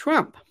like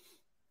Trump.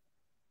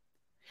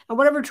 And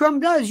whatever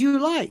Trump does, you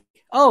like.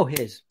 Oh,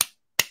 his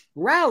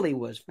rally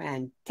was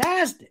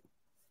fantastic.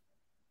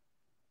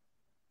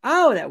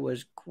 Oh, that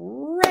was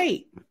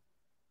great.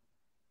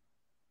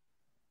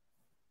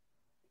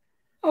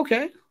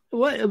 Okay.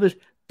 What? It was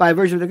by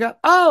virtue of the gut.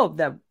 Oh,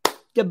 the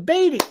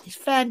debating is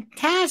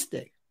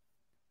fantastic.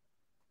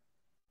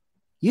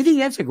 You think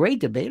that's a great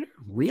debater?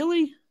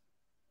 Really?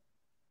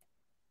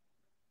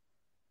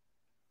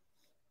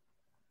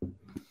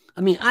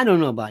 I mean, I don't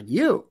know about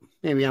you.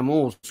 Maybe I'm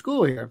old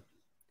school here.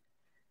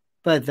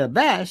 But the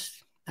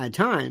best, at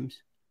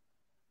times,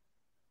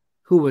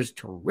 who was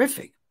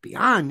terrific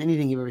beyond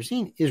anything you've ever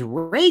seen, is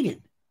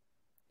Reagan.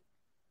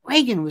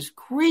 Reagan was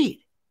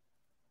great.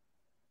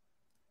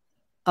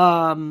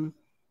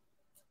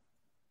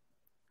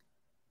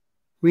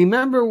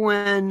 Remember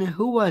when,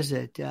 who was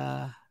it?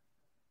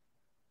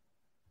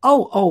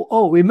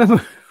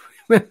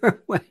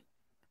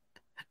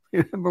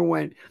 Remember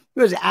when it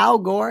was Al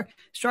Gore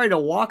started to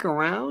walk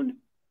around?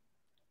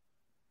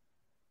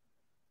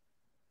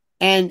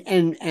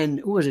 And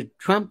who was it?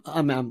 Trump,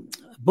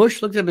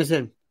 Bush looked at him and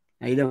said,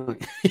 how you doing?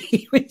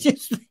 he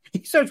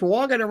starts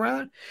walking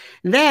around.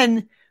 And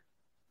then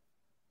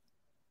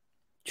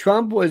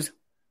Trump was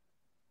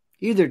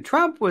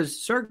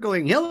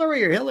circling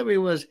Hillary, or Hillary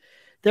was,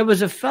 there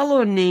was a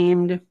fellow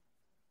named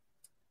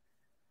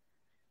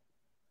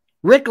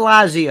Rick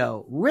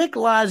Lazio. Rick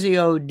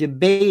Lazio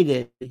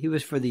debated, he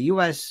was for the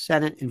U.S.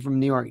 Senate and from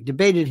New York,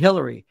 debated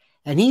Hillary.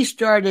 And he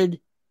started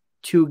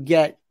to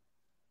get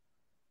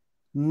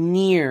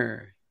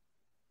near.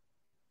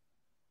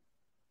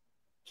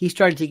 He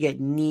started to get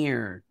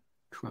near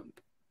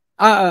Trump.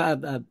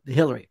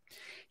 Hillary.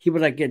 He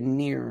would get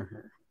near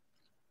her.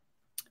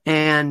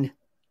 And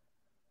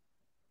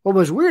what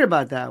was weird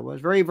about that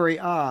was very, very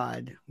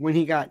odd. When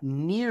he got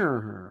near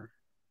her,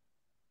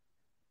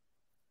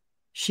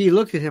 she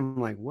looked at him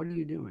like, what are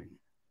you doing?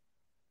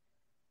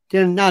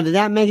 Did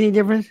that make any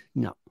difference?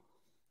 No.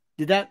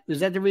 Was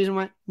that the reason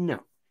why? No.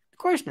 Of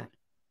course not.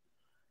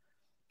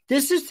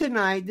 This is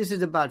tonight. This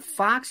is about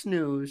Fox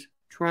News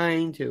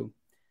trying to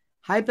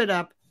hype it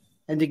up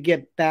and to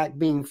get back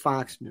being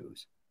Fox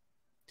News.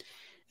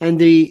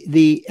 And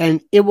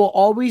and it will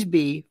always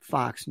be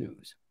Fox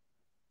News.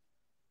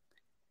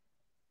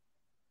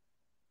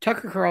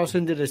 Tucker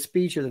Carlson did a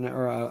speech or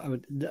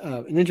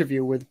an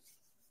interview with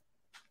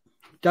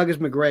Douglas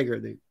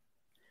McGregor, the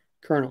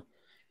colonel.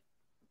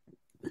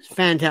 It's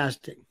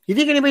fantastic. You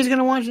think anybody's going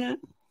to watch that?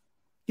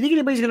 You think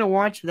anybody's going to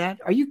watch that?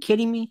 Are you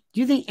kidding me?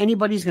 Do you think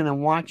anybody's going to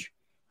watch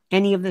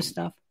any of this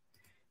stuff?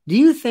 Do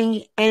you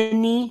think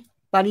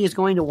anybody is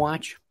going to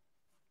watch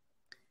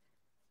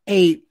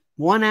a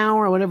 1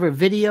 hour or whatever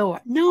video?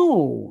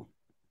 No.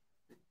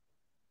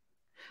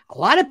 A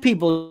lot of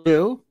people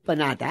do, but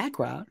not that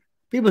crowd.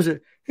 People say,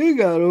 he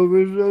got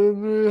over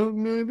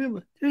 7 million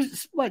people.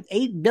 There's,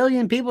 8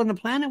 billion people on the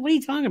planet? What are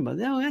you talking about?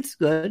 No, that's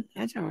good.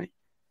 That's all right.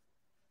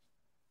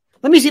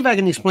 Let me see if I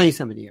can explain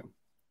something to you.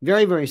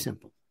 Very, very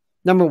simple.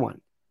 Number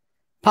one,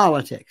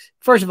 politics.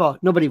 First of all,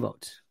 nobody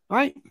votes. All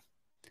right?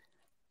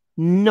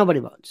 Nobody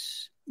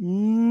votes.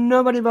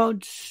 Nobody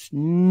votes.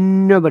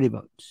 Nobody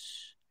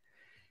votes.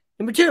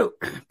 Number two,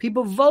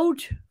 people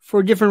vote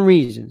for different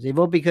reasons. They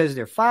vote because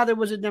their father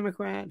was a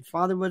Democrat,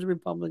 father was a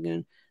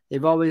Republican.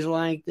 They've always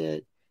liked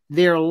it.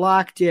 They're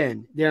locked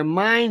in. Their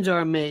minds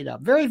are made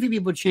up. Very few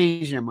people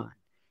change their mind.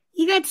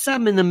 You got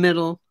some in the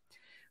middle,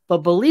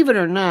 but believe it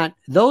or not,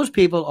 those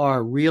people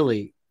are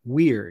really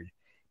weird.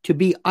 To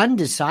be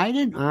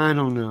undecided, I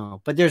don't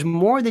know. But there's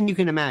more than you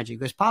can imagine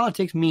because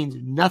politics means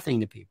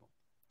nothing to people.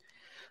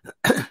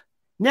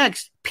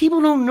 Next,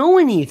 people don't know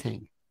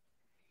anything.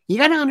 You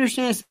got to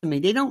understand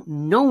something. They don't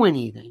know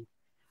anything.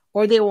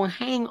 Or they will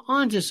hang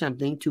on to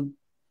something to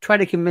try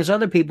to convince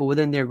other people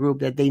within their group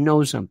that they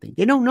know something.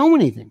 They don't know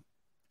anything.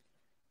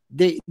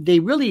 They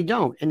really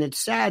don't. And it's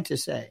sad to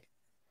say.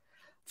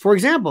 For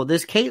example,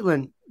 this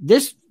Caitlin,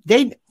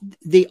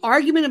 the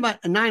argument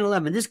about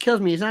 9/11, this kills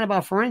me. It's not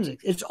about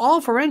forensics. It's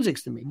all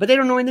forensics to me, but they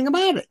don't know anything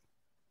about it.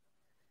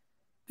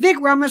 Vic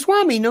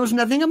Ramaswamy knows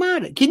nothing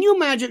about it. Can you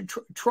imagine?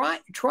 Try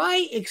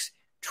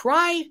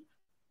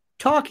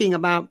talking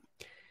about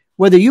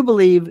whether you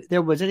believe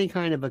there was any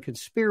kind of a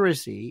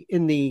conspiracy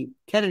in the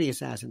Kennedy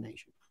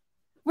assassination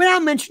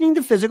without mentioning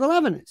the physical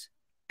evidence.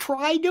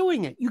 Try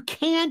doing it. You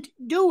can't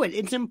do it.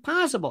 It's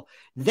impossible.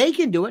 They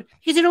can do it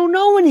because they don't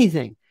know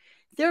anything.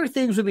 There are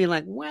things would be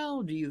like,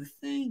 well, do you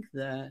think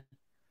that?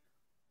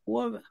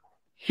 Well,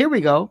 here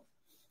we go.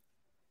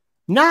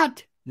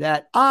 Not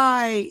that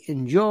I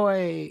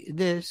enjoy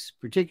this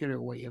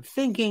particular way of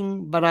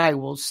thinking, but I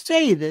will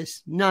say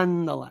this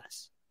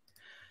nonetheless.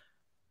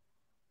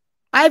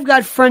 I've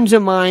got friends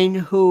of mine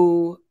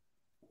who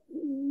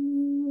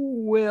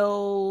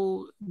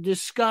will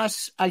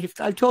discuss, I've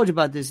told you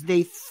about this,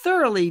 they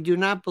thoroughly do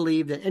not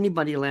believe that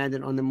anybody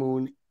landed on the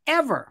moon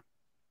ever.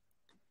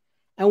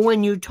 And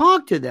when you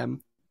talk to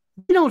them,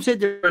 they don't sit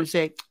there and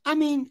say,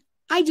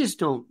 I just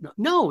don't know.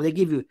 No, they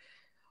give you,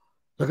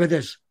 look at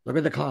this, look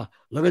at the cloud,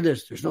 look at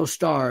this, there's no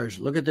stars,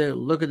 look at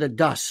the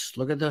dust,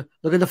 look at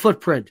the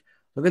footprint,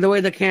 look at the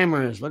way the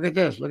camera is, look at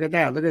this, look at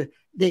that, look at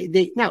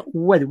they now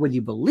whether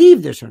you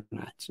believe this or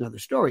not, it's another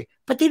story.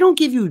 But they don't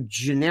give you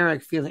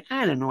generic feeling.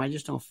 I don't know, I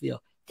just don't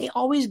feel. They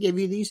always give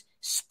you these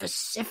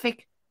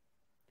specific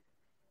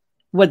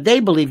what they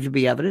believe to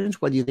be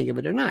evidence, whether you think of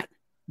it or not.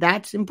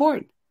 That's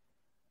important.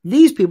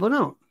 These people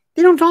don't.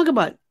 They don't talk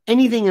about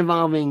anything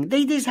involving,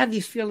 they just have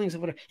these feelings of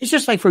whatever. It's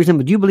just like, for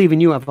example, do you believe in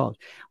UFOs?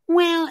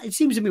 Well, it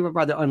seems to me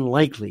rather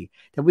unlikely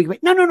that we,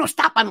 no,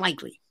 stop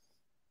unlikely.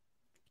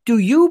 Do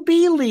you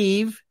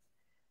believe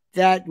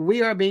that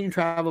we are being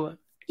traveled?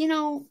 They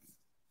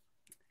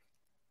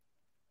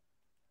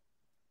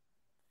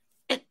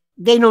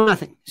know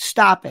nothing.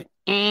 Stop it.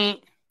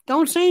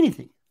 Don't say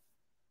anything.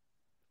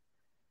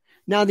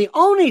 Now, the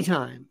only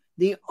time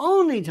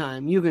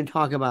you can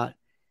talk about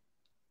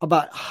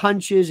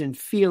hunches and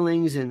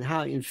feelings and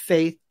how in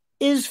faith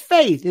is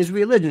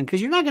religion,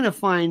 because you're not going to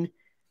find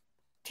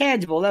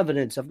tangible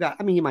evidence of God.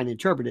 You might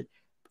interpret it,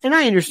 and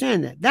I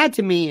understand that. That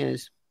to me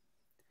is,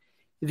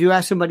 if you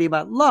ask somebody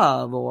about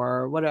love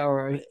or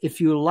whatever,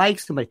 if you like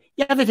somebody,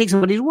 you have to take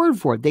somebody's word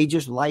for it. They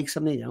just like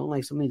something, they don't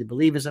like something, they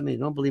believe in something, they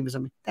don't believe in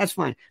something. That's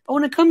fine. But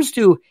when it comes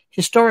to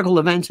historical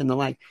events and the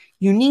like,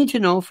 you need to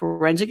know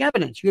forensic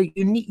evidence. You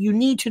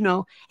need to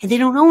know, and they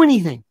don't know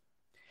anything,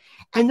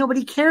 and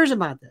nobody cares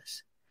about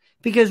this.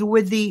 Because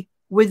with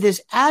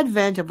this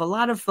advent of a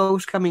lot of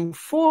folks coming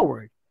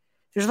forward,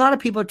 there's a lot of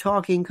people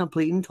talking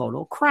complete and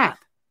total crap.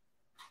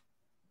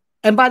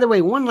 And by the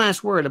way, one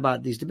last word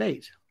about these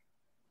debates.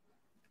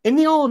 In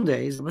the old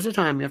days, there was a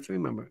time, you have to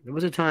remember, there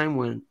was a time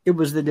when it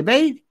was the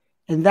debate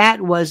and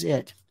that was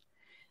it.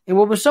 And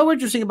what was so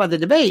interesting about the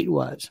debate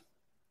was,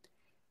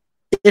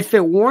 if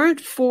it weren't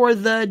for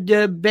the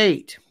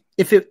debate,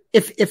 if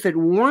it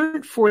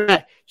weren't for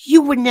that,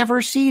 you would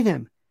never see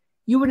them.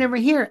 You would never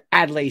hear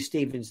Adlai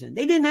Stevenson.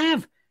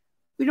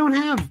 We don't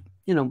have,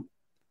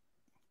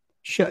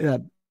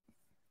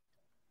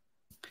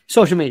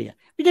 social media.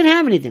 We didn't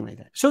have anything like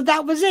that. So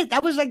that was it.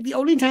 That was like the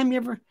only time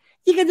you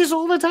get this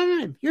all the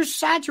time. You're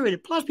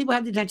saturated. Plus people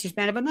have the attention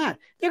span of a gnat.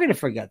 They're going to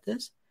forget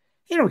this.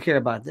 They don't care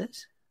about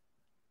this.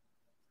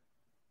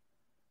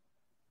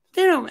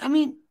 They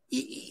don't,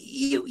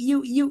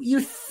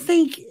 you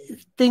think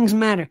things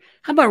matter.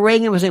 How about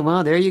Reagan was saying,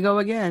 well, there you go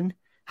again.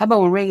 How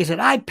about when Reagan said,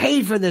 I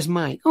paid for this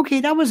mic?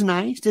 Okay, that was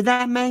nice. Did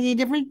that make any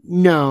difference?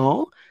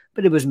 No,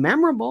 but it was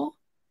memorable.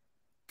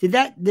 Did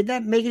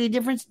that make any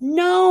difference?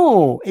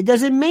 No, it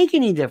doesn't make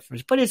any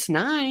difference, but it's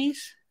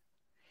nice.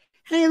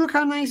 Hey, look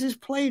how nice this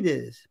plate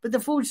is, but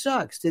the food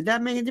sucks. Did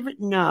that make a difference?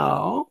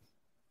 No.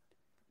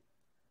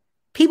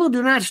 People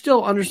do not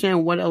still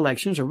understand what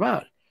elections are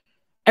about.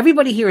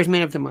 Everybody here has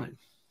made up their mind.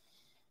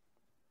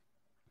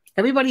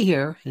 Everybody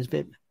here has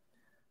been.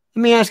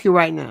 Let me ask you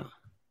right now.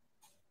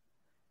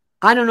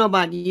 I don't know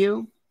about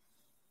you.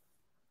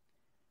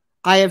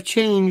 I have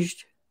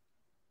changed,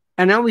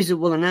 and I always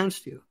will announce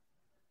to you,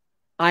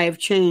 I have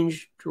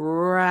changed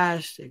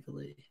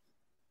drastically.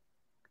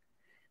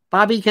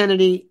 Bobby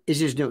Kennedy is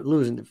just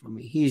losing it for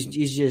me. He's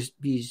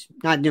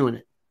not doing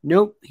it.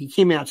 Nope. He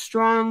came out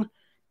strong,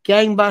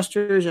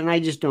 gangbusters, and I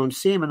just don't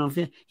see him. I don't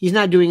feel he's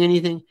not doing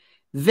anything.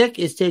 Vic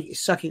is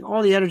sucking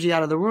all the energy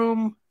out of the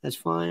room. That's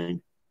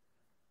fine.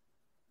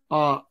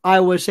 I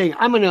was saying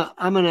I'm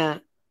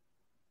gonna,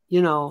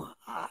 and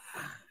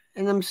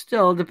I'm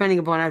still depending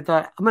upon. I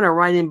thought I'm gonna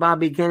write in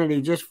Bobby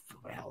Kennedy just for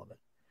the hell of it,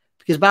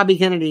 because Bobby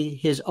Kennedy,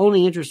 his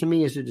only interest in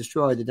me is to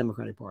destroy the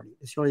Democratic Party.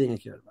 It's the only thing I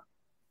cared about.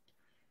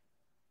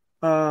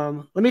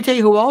 Let me tell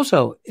you who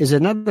also is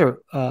another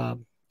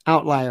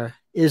outlier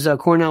is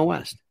Cornel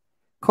West.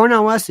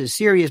 Cornel West is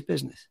serious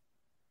business.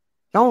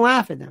 Don't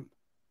laugh at them.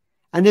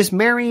 And this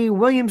Mary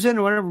Williamson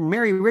or whatever,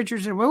 Mary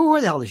Richardson, who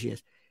the hell she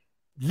is,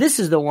 this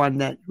is the one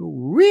that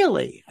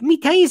really, let me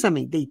tell you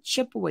something, they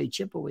chip away.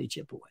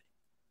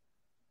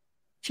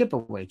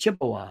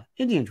 Chippewa,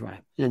 Indian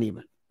tribe, in any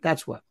event.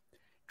 That's what.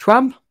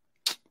 Trump,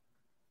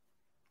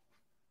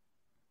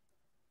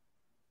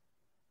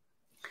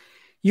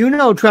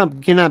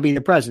 Trump cannot be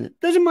the president.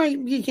 Doesn't matter,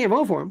 you can't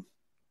vote for him.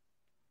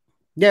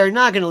 They're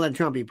not going to let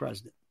Trump be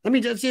president. Let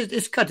me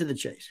just cut to the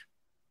chase.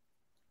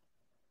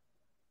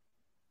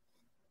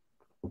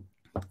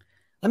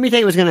 Let me tell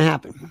you what's going to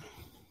happen.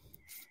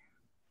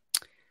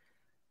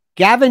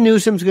 Gavin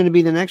Newsom's going to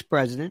be the next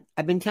president.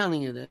 I've been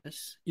telling you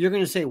this. You're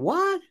going to say,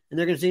 what? And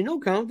they're going to say, no,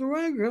 count the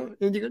record.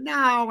 And you go,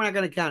 no, we're not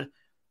going to count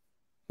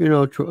it.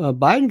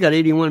 Biden got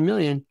 81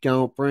 million.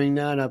 Don't bring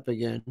that up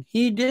again.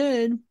 He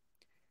did.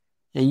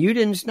 And you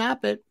didn't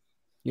stop it.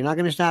 You're not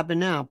going to stop it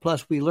now.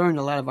 Plus, we learned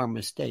a lot of our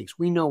mistakes.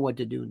 We know what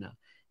to do now.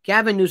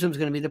 Gavin Newsom's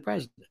going to be the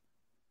president.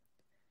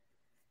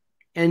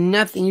 And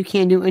you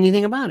can't do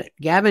anything about it.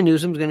 Gavin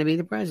Newsom's going to be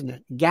the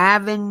president.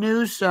 Gavin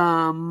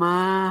Newsom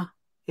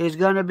is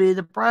going to be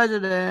the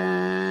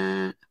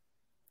president.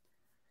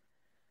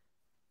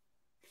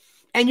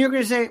 And you're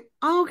going to say,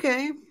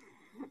 okay.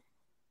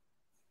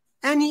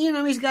 And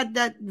he's got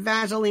that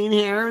Vaseline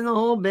hair and the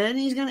whole bit.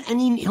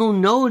 He'll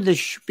know the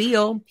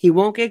spiel. He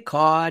won't get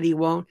caught.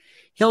 He'll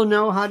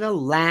know how to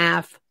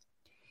laugh.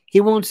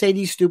 He won't say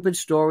these stupid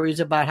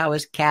stories about how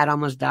his cat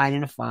almost died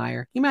in a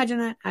fire. Can you imagine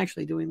that?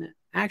 Actually doing that.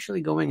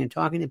 Actually going and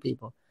talking to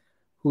people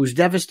whose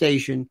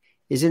devastation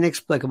is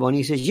inexplicable. And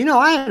he says,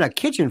 I had a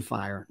kitchen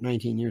fire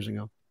 19 years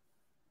ago.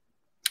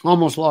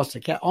 Almost lost a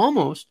cat.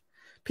 Almost.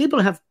 People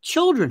have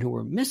children who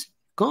were missing,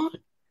 gone.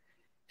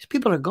 These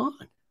people are gone.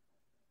 Do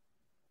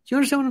you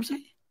understand what I'm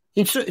saying?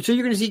 And so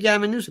you're going to see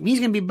Gavin Newsom. He's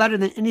going to be better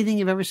than anything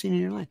you've ever seen in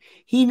your life.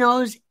 He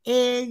knows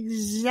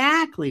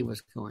exactly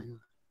what's going on.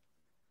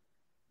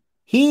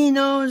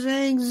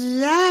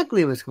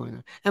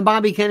 And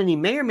Bobby Kennedy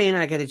may or may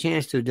not get a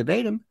chance to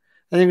debate him.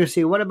 And they're going to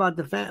say, what about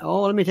the fact?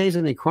 Oh, let me tell you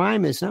something.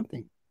 Crime is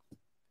something.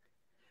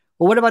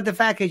 Well, what about the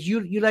fact that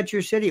you let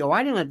your city? Oh,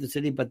 I didn't let the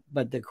city,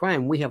 but the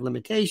crime, we have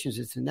limitations,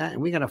 it's and that,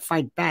 and we got to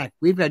fight back.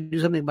 We've got to do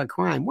something about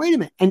crime. Wait a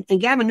minute.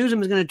 And Gavin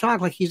Newsom is going to talk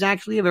like he's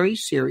actually a very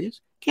serious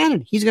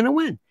candidate. He's going to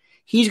win.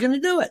 He's going to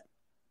do it.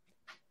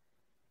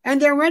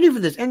 And they're ready for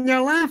this, and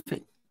they're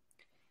laughing.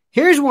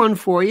 Here's one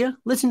for you.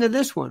 Listen to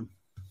this one.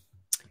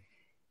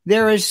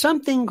 There is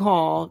something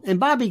called, and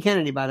Bobby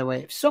Kennedy, by the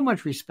way, so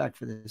much respect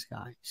for this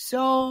guy.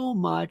 So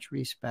much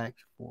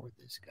respect for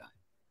this guy.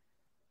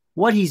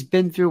 What he's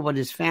been through, what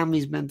his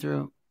family's been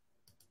through.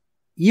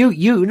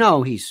 You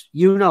know he's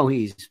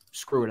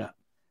screwed up.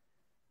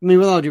 I mean,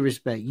 with all due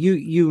respect,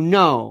 you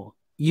know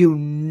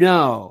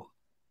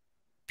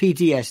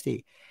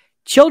PTSD.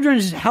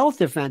 Children's Health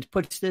Defense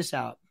puts this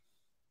out.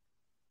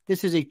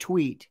 This is a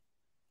tweet.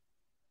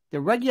 The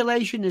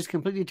regulation is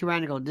completely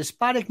tyrannical.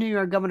 Despotic New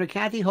York Governor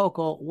Kathy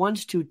Hochul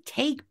wants to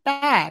take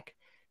back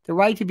the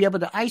right to be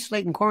able to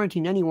isolate and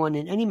quarantine anyone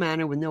in any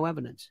manner with no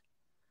evidence.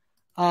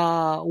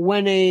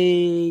 When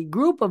a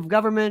group of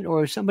government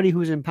or somebody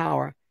who's in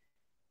power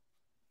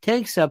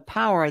takes a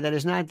power that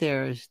is not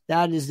theirs,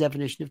 that is the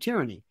definition of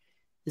tyranny.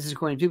 This is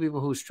according to two people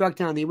who struck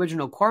down the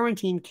original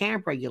quarantine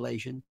camp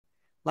regulation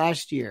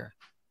last year.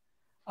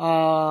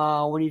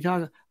 But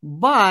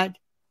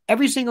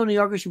every single New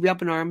Yorker should be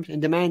up in arms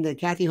and demand that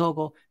Kathy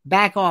Hochul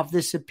back off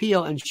this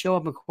appeal and show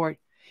up in court.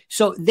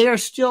 So they're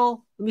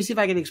still, let me see if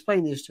I can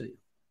explain this to you.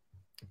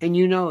 And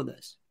you know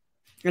this.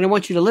 And I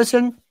want you to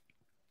listen.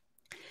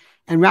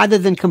 And rather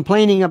than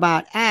complaining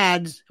about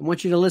ads, I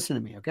want you to listen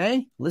to me,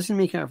 okay? Listen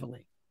to me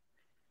carefully.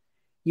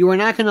 You are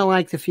not going to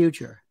like the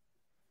future.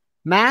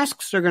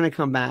 Masks are going to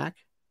come back.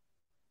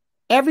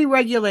 Every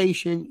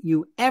regulation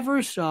you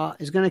ever saw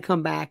is going to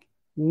come back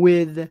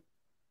with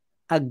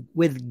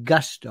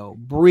gusto,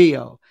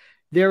 brio.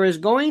 There is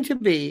going to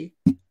be,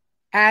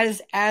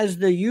 as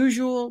the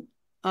usual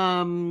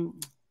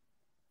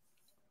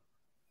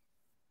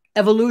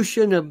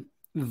evolution of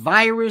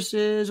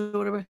viruses or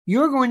whatever,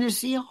 you're going to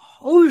see a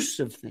host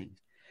of things.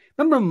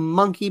 Remember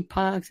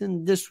monkeypox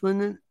and this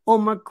one and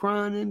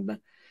Omicron and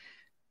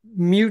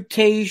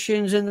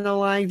mutations and the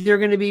like. There are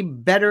going to be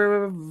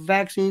better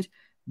vaccines,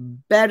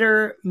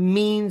 better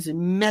means,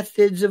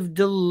 methods of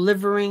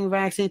delivering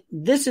vaccines.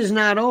 This is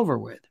not over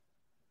with.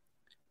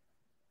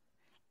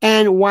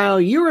 And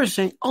while you are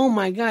saying, oh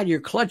my God, you're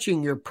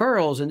clutching your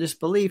pearls in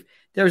disbelief,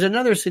 there's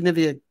another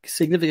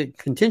significant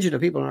contingent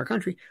of people in our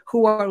country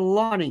who are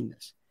lauding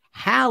this.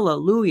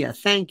 Hallelujah.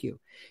 Thank you.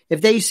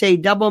 If they say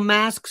double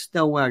masks,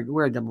 they'll wear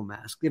a double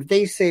mask. If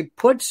they say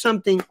put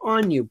something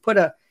on you, put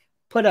a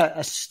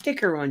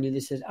sticker on you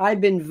that says,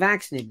 I've been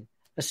vaccinated,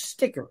 a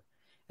sticker.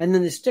 And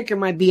then the sticker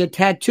might be a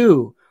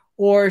tattoo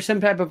or some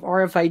type of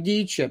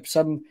RFID chip,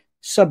 some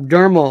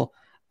subdermal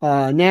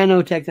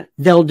nanotech.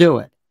 They'll do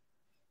it.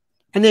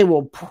 And they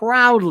will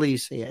proudly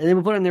say it. And they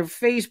will put it on their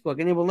Facebook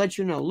and they will let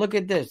you know, look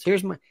at this.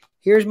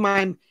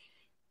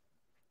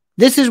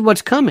 This is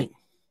what's coming.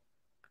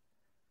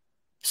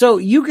 So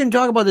you can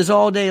talk about this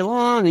all day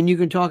long and you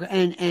can talk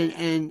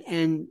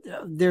and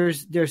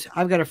there's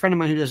I've got a friend of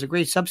mine who does a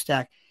great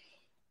Substack.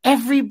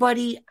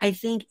 Everybody, I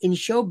think, in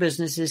show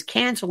business is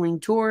canceling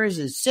tours,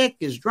 is sick,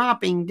 is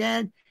dropping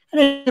dead.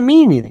 That doesn't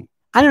mean anything.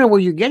 I don't know where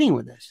you're getting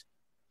with this.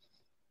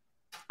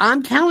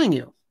 I'm telling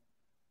you.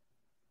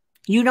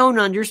 You don't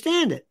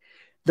understand it.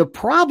 The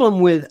problem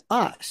with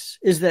us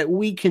is that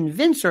we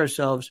convince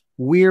ourselves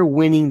we're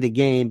winning the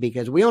game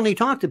because we only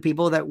talk to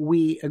people that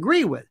we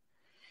agree with.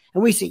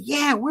 And we say,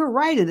 yeah, we're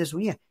right in this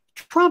one. Yeah,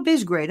 Trump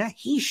is great. Huh?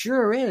 He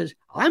sure is.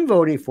 I'm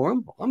voting for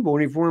him. I'm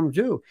voting for him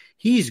too.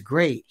 He's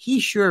great. He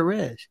sure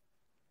is.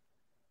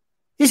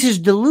 This is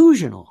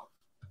delusional.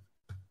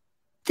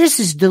 This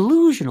is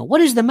delusional.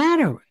 What is the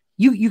matter?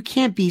 You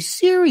can't be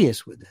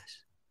serious with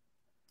this.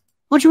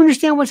 Don't you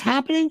understand what's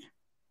happening?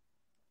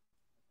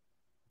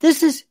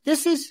 This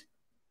is,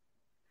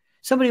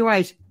 somebody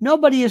writes,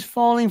 nobody is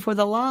falling for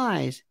the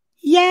lies.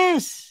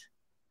 Yes.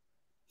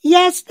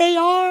 Yes, they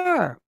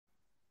are.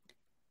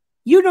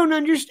 You don't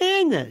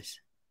understand this.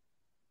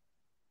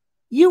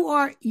 You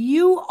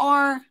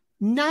are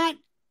not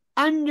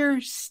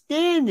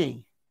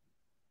understanding.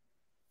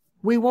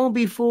 We won't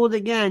be fooled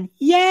again.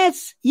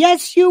 Yes,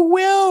 you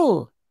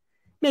will.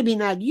 Maybe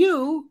not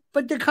you,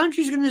 but the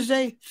country's going to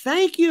say,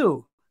 thank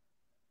you.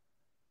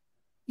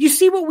 You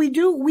see what we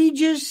do? We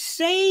just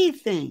say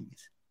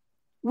things.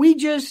 We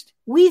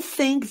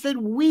think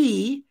that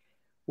we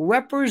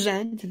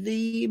represent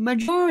the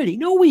majority.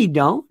 No, we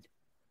don't.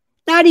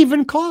 Not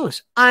even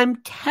close. I'm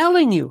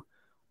telling you,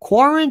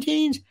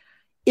 quarantines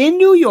in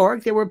New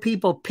York, there were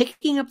people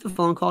picking up the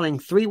phone, calling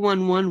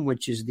 311,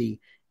 which is the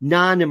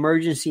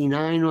non-emergency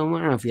 911. I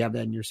don't know if you have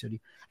that in your city.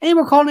 And they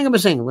were calling them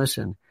and saying,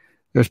 listen,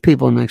 there's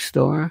people next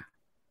door.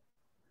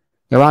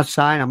 They're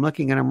outside. I'm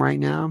looking at them right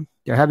now.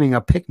 They're having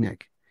a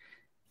picnic.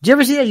 Did you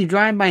ever see that? You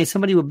drive by and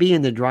somebody would be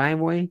in the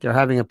driveway. They're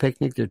having a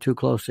picnic. They're too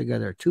close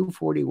together.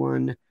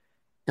 241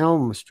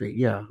 Elm Street.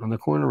 Yeah, on the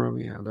corner of,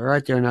 they're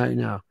right there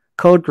now.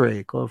 Code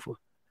 3. Code 4.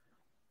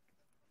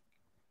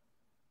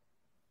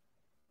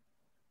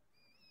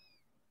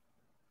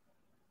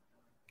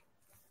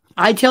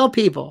 I tell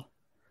people,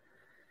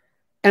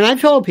 and I've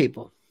told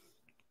people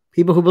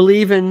who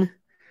believe in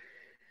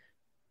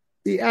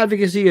the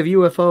advocacy of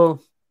UFO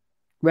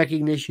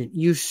recognition,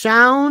 you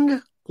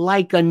sound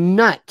like a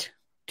nut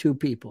to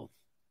people.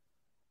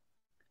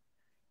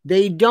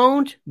 They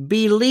don't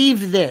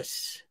believe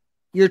this.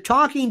 You're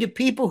talking to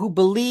people who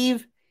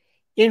believe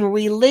in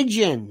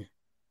religion.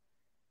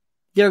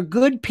 They're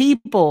good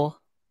people,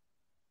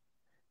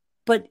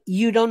 but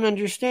you don't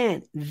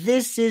understand.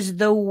 This is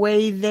the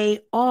way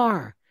they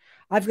are.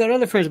 I've got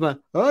other friends about,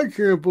 I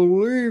can't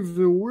believe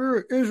that we're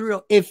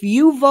Israel. If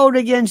you vote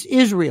against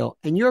Israel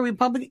and you're a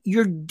Republican,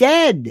 you're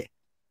dead.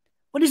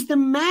 What is the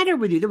matter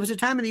with you? There was a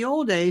time in the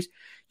old days,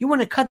 you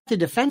want to cut the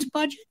defense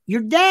budget?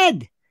 You're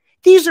dead.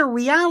 These are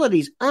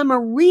realities. I'm a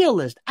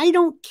realist. I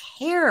don't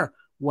care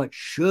what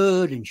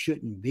should and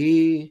shouldn't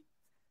be.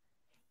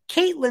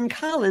 Caitlin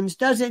Collins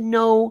doesn't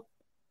know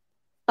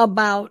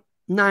about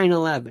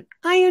 9/11.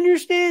 I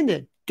understand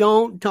it.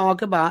 Don't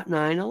talk about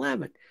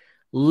 9/11.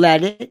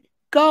 Let it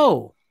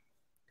go.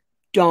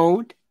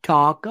 Don't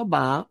talk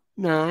about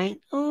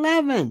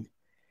 9/11.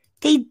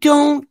 They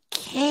don't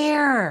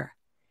care.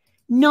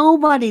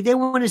 Nobody. They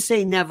want to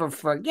say never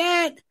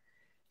forget.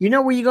 You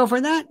know where you go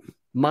for that?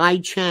 My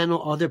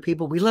channel, other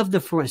people. We love the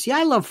forensics. See,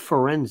 I love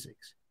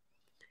forensics.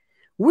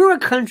 We're a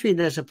country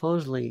that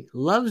supposedly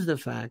loves the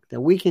fact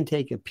that we can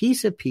take a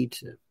piece of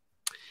pizza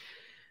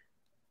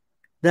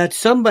that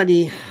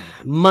somebody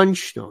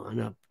munched on,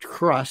 a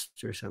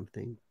crust or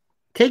something,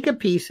 take a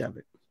piece of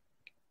it,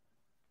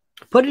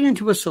 put it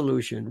into a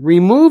solution,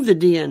 remove the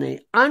DNA,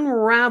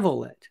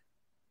 unravel it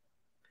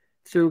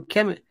through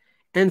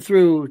and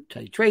through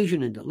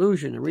titration and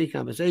dilution and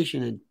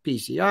recomposition and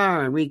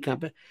PCR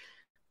and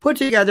put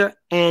together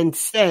and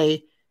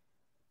say,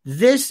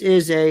 this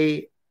is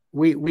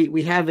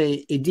we have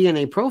a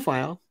DNA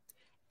profile,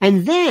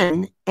 and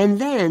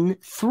then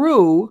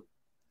through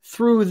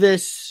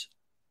this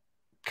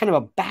kind of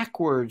a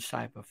backwards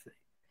type of thing,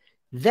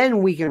 then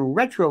we can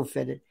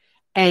retrofit it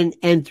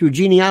and through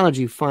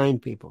genealogy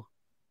find people.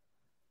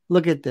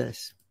 Look at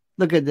this.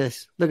 Look at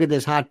this. Look at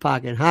this Hot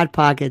Pocket. Hot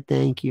Pocket,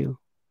 thank you.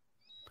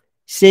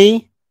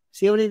 See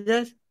what he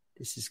does?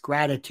 This is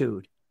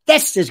gratitude.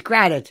 This is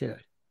gratitude.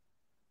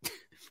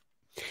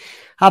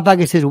 Hot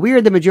Pocket says, we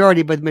are the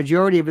majority, but the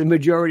majority of the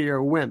majority are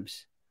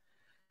wimps.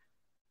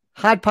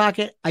 Hot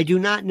Pocket, I do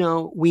not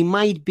know. We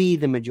might be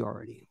the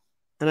majority.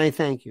 And I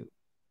thank you.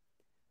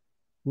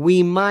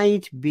 We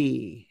might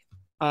be.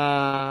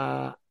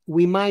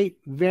 We might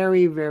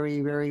very, very,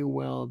 very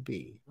well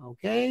be.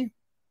 Okay?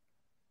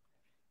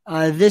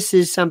 This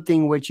is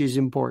something which is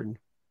important.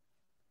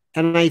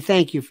 And I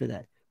thank you for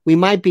that. We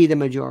might be the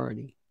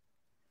majority.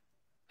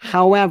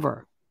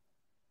 However,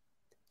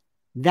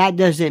 that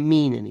doesn't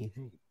mean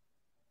anything.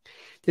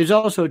 There's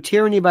also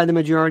tyranny by the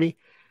majority.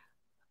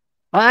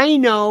 I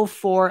know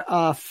for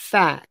a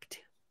fact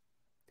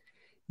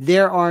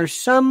there are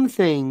some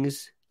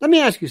things. Let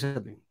me ask you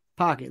something.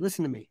 Pocket,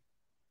 listen to me.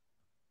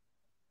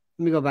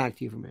 Let me go back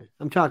to you for a minute.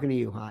 I'm talking to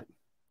you, Hot.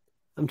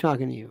 I'm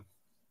talking to you.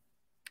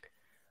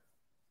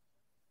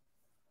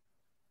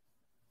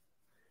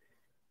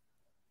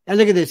 And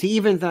look at this. He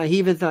even thought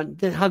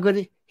how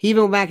good he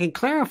even went back and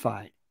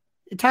clarified.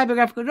 The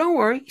typographical, don't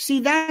worry.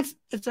 See,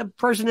 it's a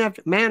person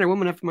after man or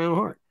woman after my own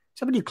heart.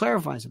 Somebody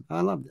clarifies it.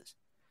 I love this.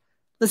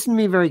 Listen to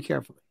me very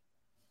carefully.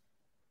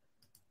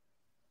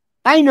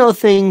 I know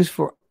things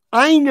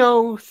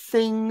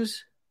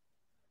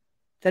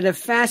that have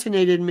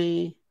fascinated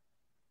me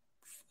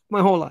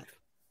my whole life.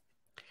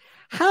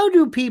 How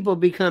do people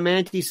become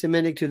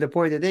anti-Semitic to the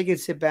point that they can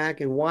sit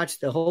back and watch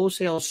the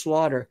wholesale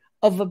slaughter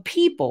of a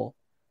people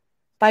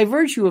by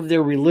virtue of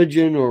their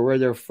religion or where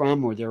they're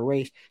from or their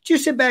race?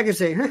 Just sit back and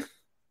say, huh?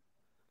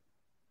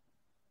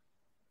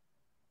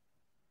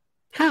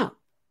 How?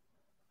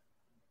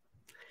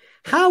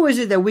 How is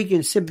it that we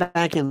can sit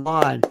back and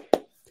laud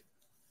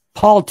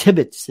Paul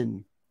Tibbets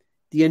and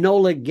the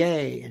Enola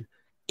Gay and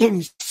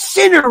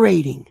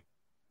incinerating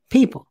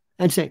people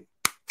and say,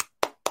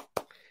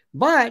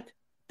 but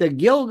the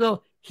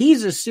Gilgo,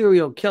 he's a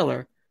serial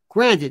killer.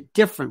 Granted,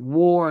 different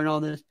war and all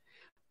this,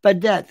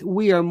 but death,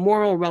 we are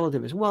moral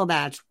relativists. Well,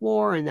 that's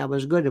war and that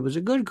was good. It was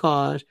a good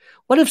cause.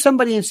 What if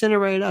somebody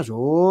incinerated us?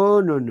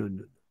 Oh, no.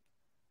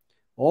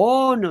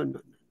 Oh, no.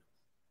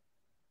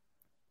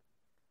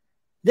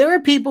 There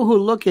are people who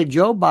look at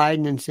Joe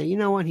Biden and say, you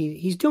know what,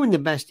 he's doing the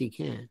best he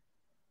can.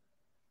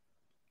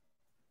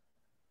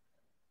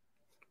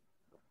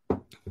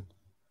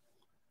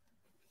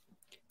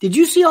 Did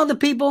you see all the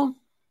people?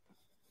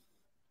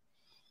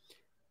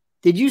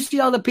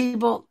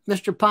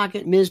 Mr.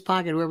 Pocket, Ms.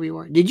 Pocket, whoever you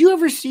are? Did you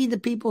ever see the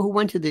people who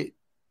went to the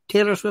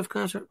Taylor Swift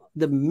concert?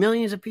 The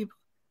millions of people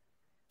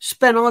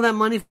spent all that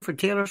money for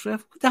Taylor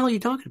Swift? What the hell are you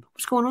talking about?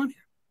 What's going on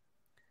here?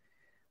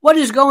 What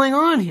is going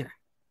on here?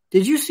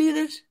 Did you see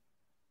this?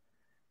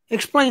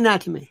 Explain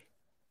that to me.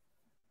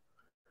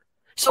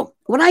 So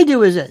what I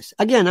do is this.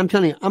 Again, I'm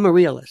telling you, I'm a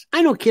realist.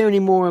 I don't care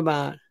anymore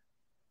about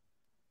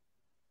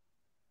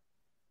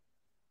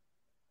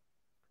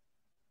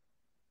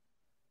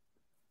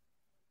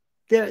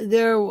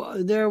there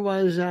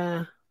was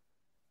how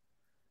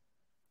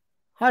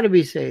do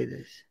we say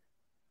this?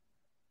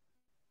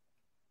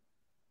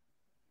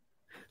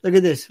 Look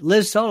at this.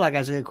 Liz Solak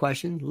has a good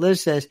question.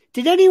 Liz says,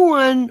 did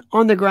anyone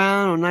on the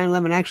ground on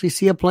 9/11 actually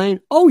see a plane?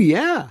 Oh,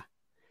 yeah.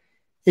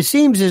 It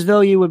seems as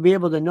though you would be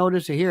able to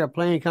notice or hear a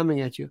plane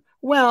coming at you.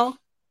 Well,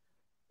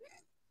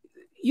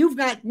 you've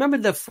got, remember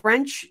the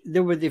French?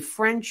 There were the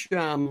French,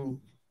 these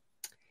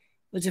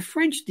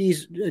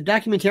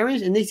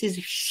documentarians, and they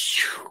say,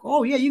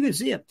 oh, yeah, you can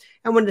see it.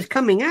 And when it's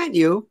coming at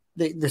you,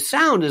 the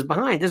sound is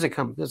behind. Does it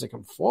come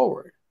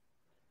forward?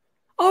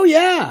 Oh,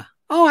 yeah.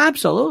 Oh,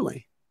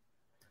 absolutely.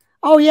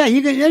 Oh, yeah,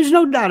 there's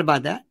no doubt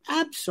about that.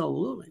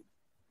 Absolutely.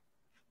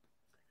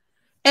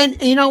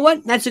 And you know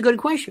what? That's a good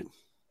question.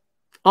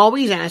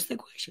 Always ask the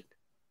question.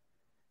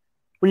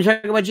 When you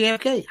talk about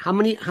JFK, how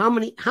many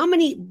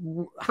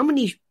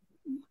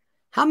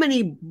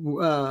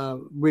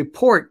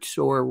reports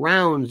or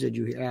rounds did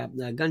you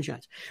have,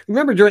 gunshots?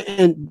 Remember,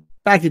 and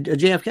back to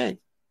JFK,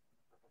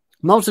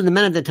 most of the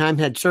men at the time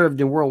had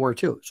served in World War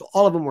II. So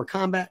all of them were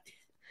combat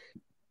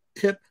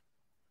hip.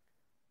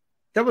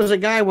 There was a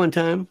guy one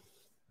time,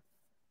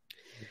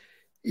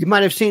 you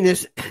might have seen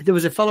this. There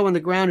was a fellow on the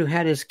ground who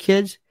had his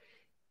kids.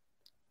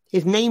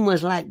 His name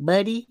was like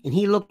Buddy, and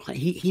he looked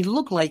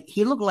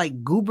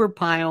like Goober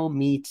Pyle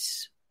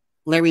meets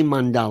Larry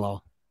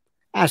Mondello.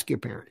 Ask your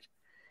parents.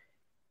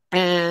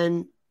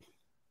 And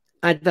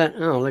I thought,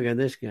 oh, look at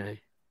this guy.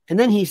 And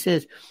then he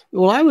says,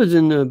 well, I was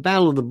in the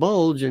Battle of the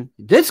Bulge, and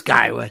this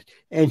guy was.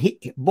 And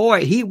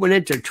he went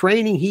into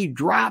training. He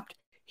dropped.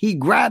 He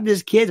grabbed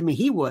his kids. I mean,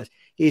 he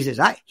says,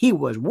 he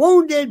was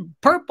wounded,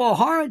 Purple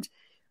Hearts.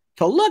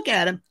 To look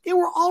at him, they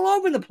were all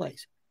over the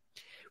place.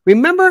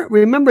 Remember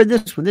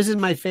this one. This is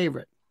my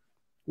favorite.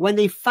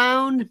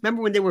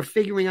 Remember when they were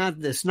figuring out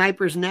the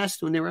sniper's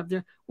nest when they were up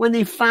there? When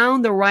they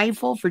found the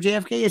rifle for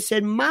JFK, it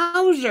said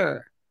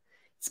Mauser.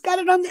 It's got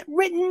it on the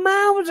written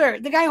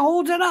Mauser. The guy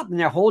holds it up, and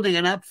they're holding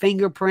it up,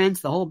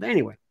 fingerprints, the whole.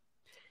 Anyway,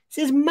 it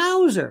says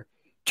Mauser.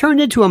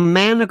 Turned into a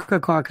Manica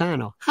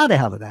Carcano. How the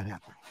hell did that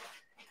happen?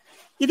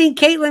 You think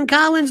Caitlin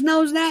Collins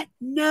knows that?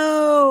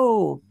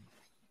 No.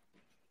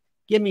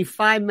 Give me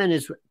 5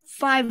 minutes.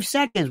 5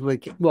 seconds I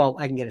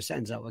can get a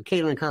sentence out with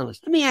Caitlin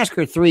Collins. Let me ask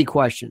her 3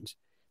 questions.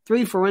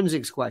 3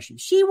 forensics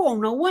questions. She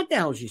won't know what the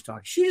hell she's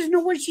talking. She doesn't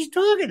know what she's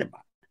talking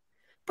about.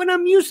 But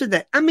I'm used to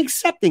that. I'm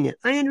accepting it.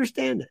 I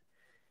understand it.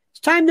 It's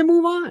time to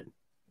move on.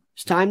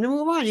 It's time to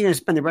move on. You're going to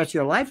spend the rest of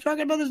your life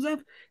talking about this stuff?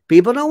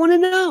 People don't want to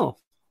know.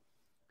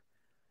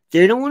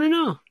 They don't want to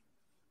know.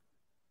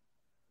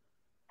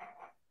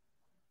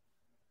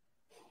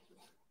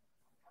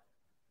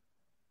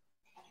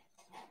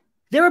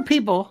 There are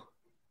people.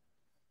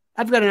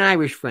 I've got an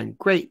Irish friend,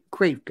 great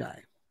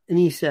guy. And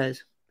he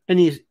says, and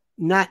he's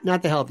not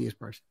the healthiest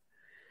person.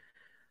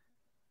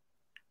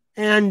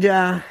 And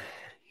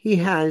he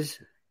had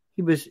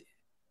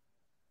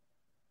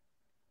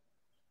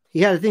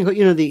a thing,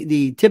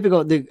 the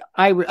typical,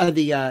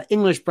 the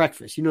English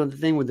breakfast, the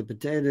thing with the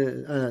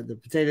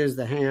potatoes,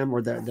 the ham,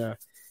 or the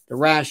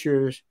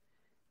rashers,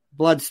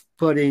 blood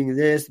pudding,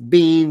 this,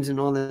 beans, and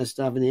all that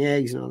stuff, and the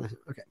eggs and all that.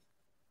 Okay.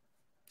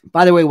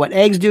 By the way, what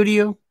eggs do to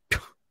you?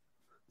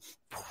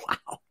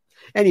 Wow.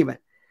 Anyway.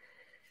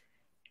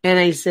 And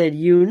I said,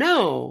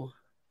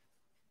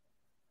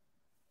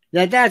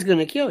 that's going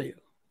to kill you.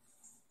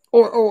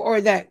 Or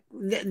that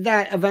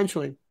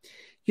eventually.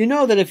 You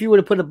know that if you were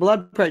to put a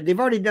blood pressure, they've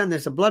already done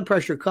this, a blood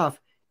pressure cuff,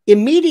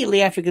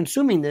 immediately after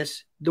consuming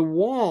this, the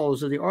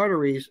walls of the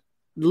arteries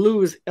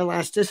lose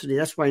elasticity.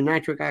 That's why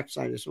nitric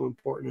oxide is so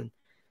important.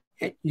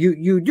 And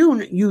you do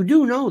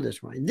know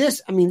this, right?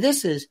 This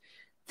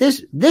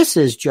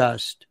is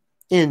just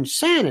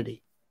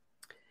insanity.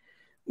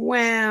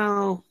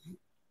 Well,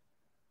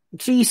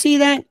 so you see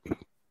that?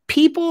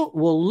 People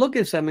will look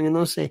at something and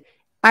they'll say,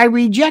 I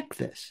reject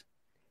this.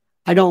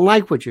 I don't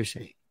like what you're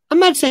saying. I'm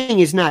not saying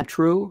it's not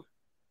true.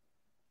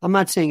 I'm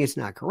not saying it's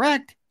not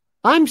correct.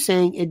 I'm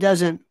saying it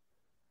doesn't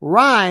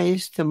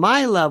rise to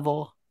my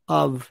level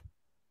of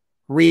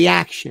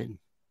reaction.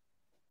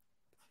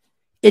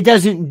 It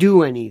doesn't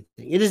do anything.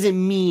 It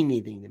doesn't mean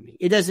anything to me.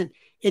 It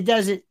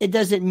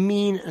doesn't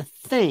mean a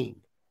thing.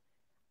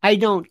 I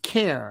don't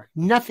care.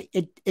 Nothing.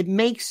 It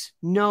makes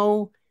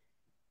no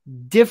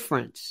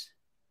difference.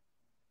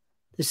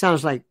 This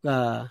sounds like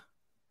the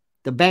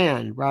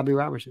band, Robbie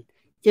Robertson.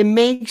 It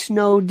makes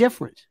no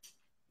difference.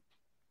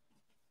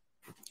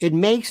 It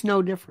makes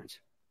no difference.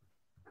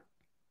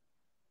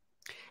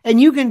 And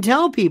you can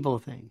tell people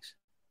things.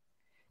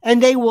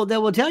 And they will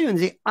tell you and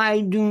say, I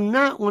do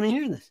not want to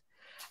hear this.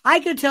 I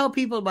could tell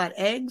people about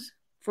eggs,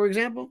 for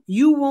example.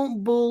 You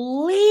won't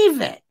believe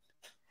it.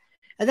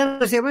 And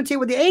then I say, I'm going to tell you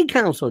what the Egg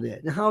Council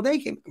did and how they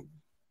came.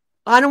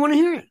 I don't want to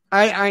hear it.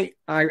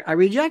 I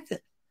reject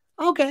it.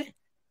 Okay.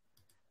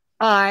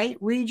 I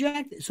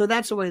reject it. So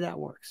that's the way that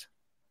works.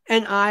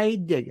 And I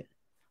dig it.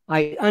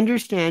 I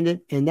understand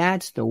it. And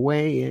that's the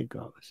way it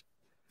goes.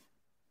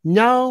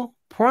 No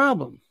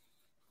problem.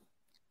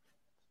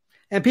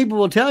 And people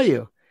will tell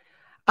you,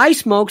 I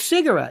smoke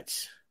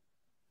cigarettes.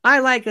 I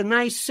like a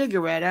nice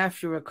cigarette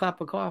after a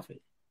cup of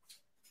coffee.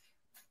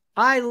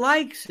 I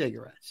like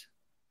cigarettes.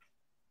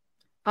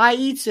 I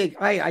eat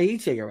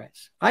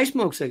cigarettes. I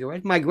smoke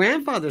cigarettes. My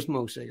grandfather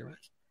smoked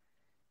cigarettes.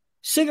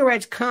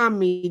 Cigarettes calm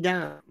me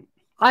down.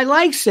 I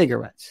like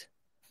cigarettes.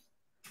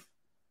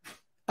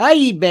 I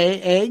eat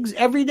eggs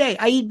every day.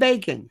 I eat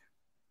bacon.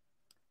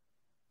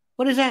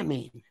 What does that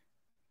mean?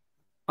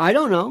 I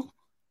don't know.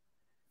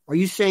 Are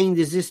you saying,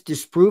 does this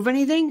disprove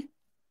anything?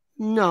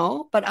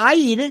 No, but I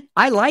eat it.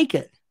 I like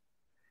it.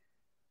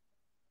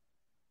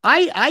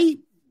 I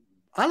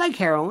like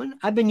heroin.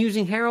 I've been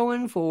using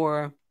heroin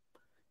for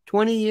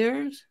 20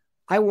 years.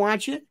 I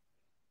watch it.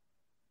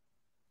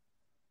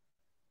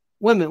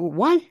 Wait a minute,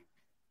 what?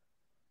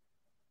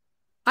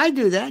 I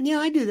do that. Yeah,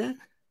 I do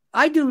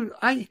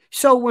that.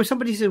 So when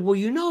somebody says, well,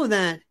 you know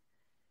that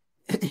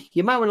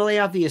you might want to lay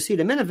off the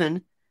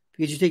acetaminophen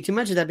because you take too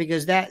much of that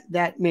because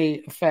that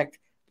may affect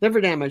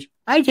liver damage.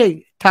 I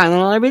take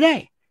Tylenol every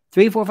day,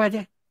 3, 4, 5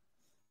 days.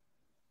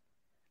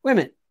 Wait a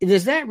minute.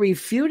 Does that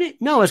refute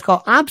it? No, it's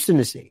called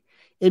obstinacy.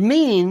 It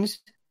means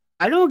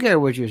I don't care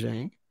what you're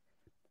saying.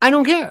 I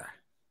don't care.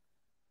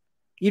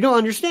 You don't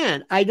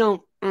understand. I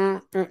don't.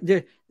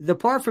 The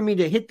part for me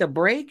to hit the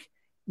brake.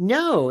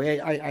 No,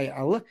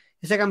 I look.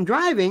 It's like I'm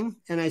driving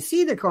and I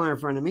see the car in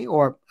front of me,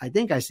 or I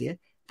think I see it,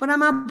 but I'm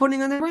not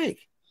putting on the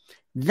brake.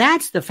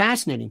 That's the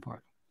fascinating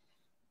part.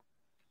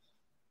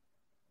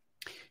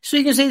 So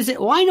you can say,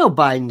 well, I know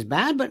Biden's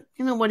bad, but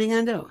what are you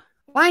going to do?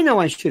 Well, I know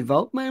I should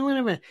vote.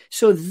 Whatever.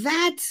 So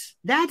that's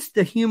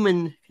the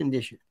human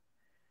condition.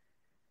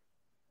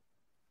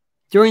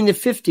 During the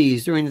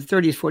 50s, during the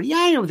 30s, 40s, yeah,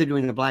 I know what they're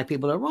doing to black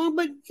people. They're wrong,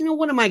 but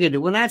what am I going to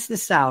do? Well, that's the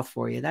South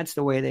for you. That's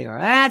the way they are.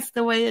 That's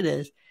the way it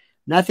is.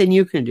 Nothing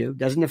you can do.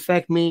 Doesn't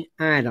affect me.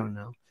 I don't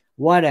know.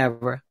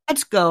 Whatever.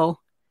 Let's go.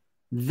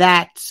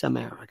 That's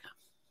America.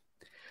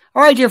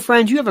 All right, dear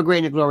friends, you have a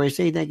great and glorious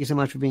day. Thank you so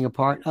much for being a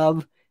part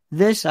of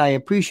this. I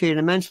appreciate it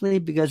immensely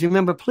because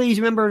please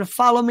remember to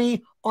follow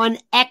me on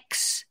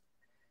X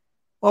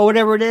or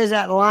whatever it is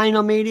at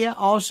Lionel Media.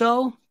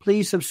 Also,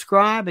 please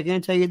subscribe. I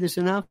can't tell you this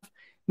enough.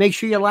 Make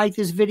sure you like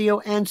this video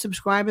and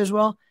subscribe as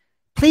well.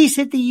 Please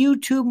hit the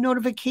YouTube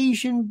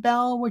notification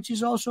bell, which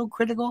is also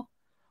critical.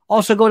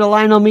 Also, go to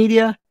Lionel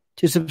Media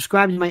to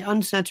subscribe to my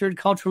uncensored,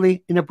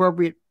 culturally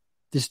inappropriate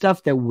the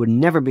stuff that would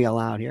never be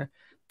allowed here,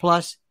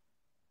 plus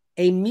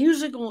a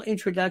musical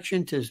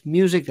introduction to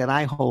music that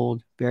I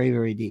hold very,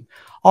 very deep.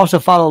 Also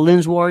follow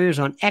Lynn's Warriors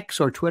on X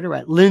or Twitter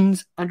at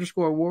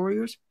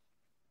Lynn's_Warriors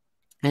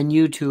and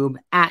YouTube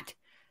at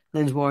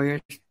Lynn's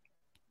Warriors.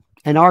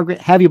 And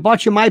have you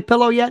bought your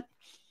MyPillow yet?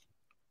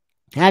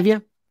 Have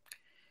you?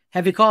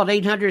 Have you called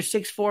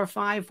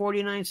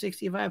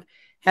 800-645-4965?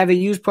 Have you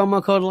used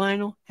promo code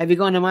Lionel? Have you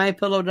gone to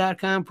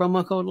mypillow.com,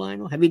 promo code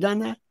Lionel? Have you done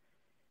that?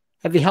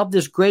 Have you helped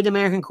this great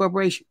American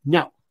corporation?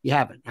 No, you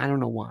haven't. I don't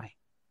know why.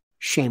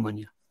 Shame on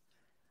you.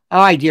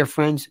 All right, dear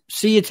friends.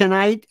 See you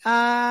tonight.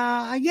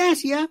 I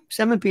guess,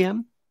 7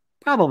 p.m.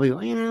 Probably,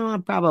 I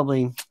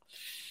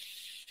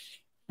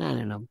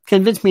don't know.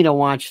 Convince me to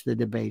watch the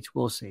debates.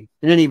 We'll see.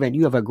 In any event,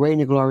 you have a great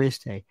and a glorious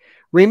day.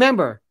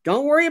 Remember,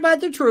 don't worry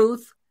about the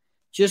truth.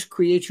 Just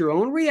create your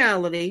own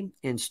reality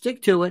and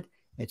stick to it.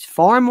 It's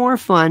far more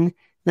fun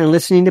than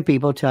listening to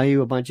people tell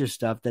you a bunch of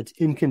stuff that's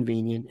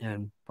inconvenient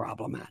and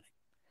problematic.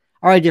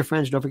 All right, dear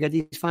friends, don't forget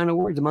these final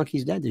words. The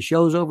monkey's dead. The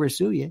show's over.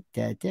 Sue you.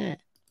 Ta-ta.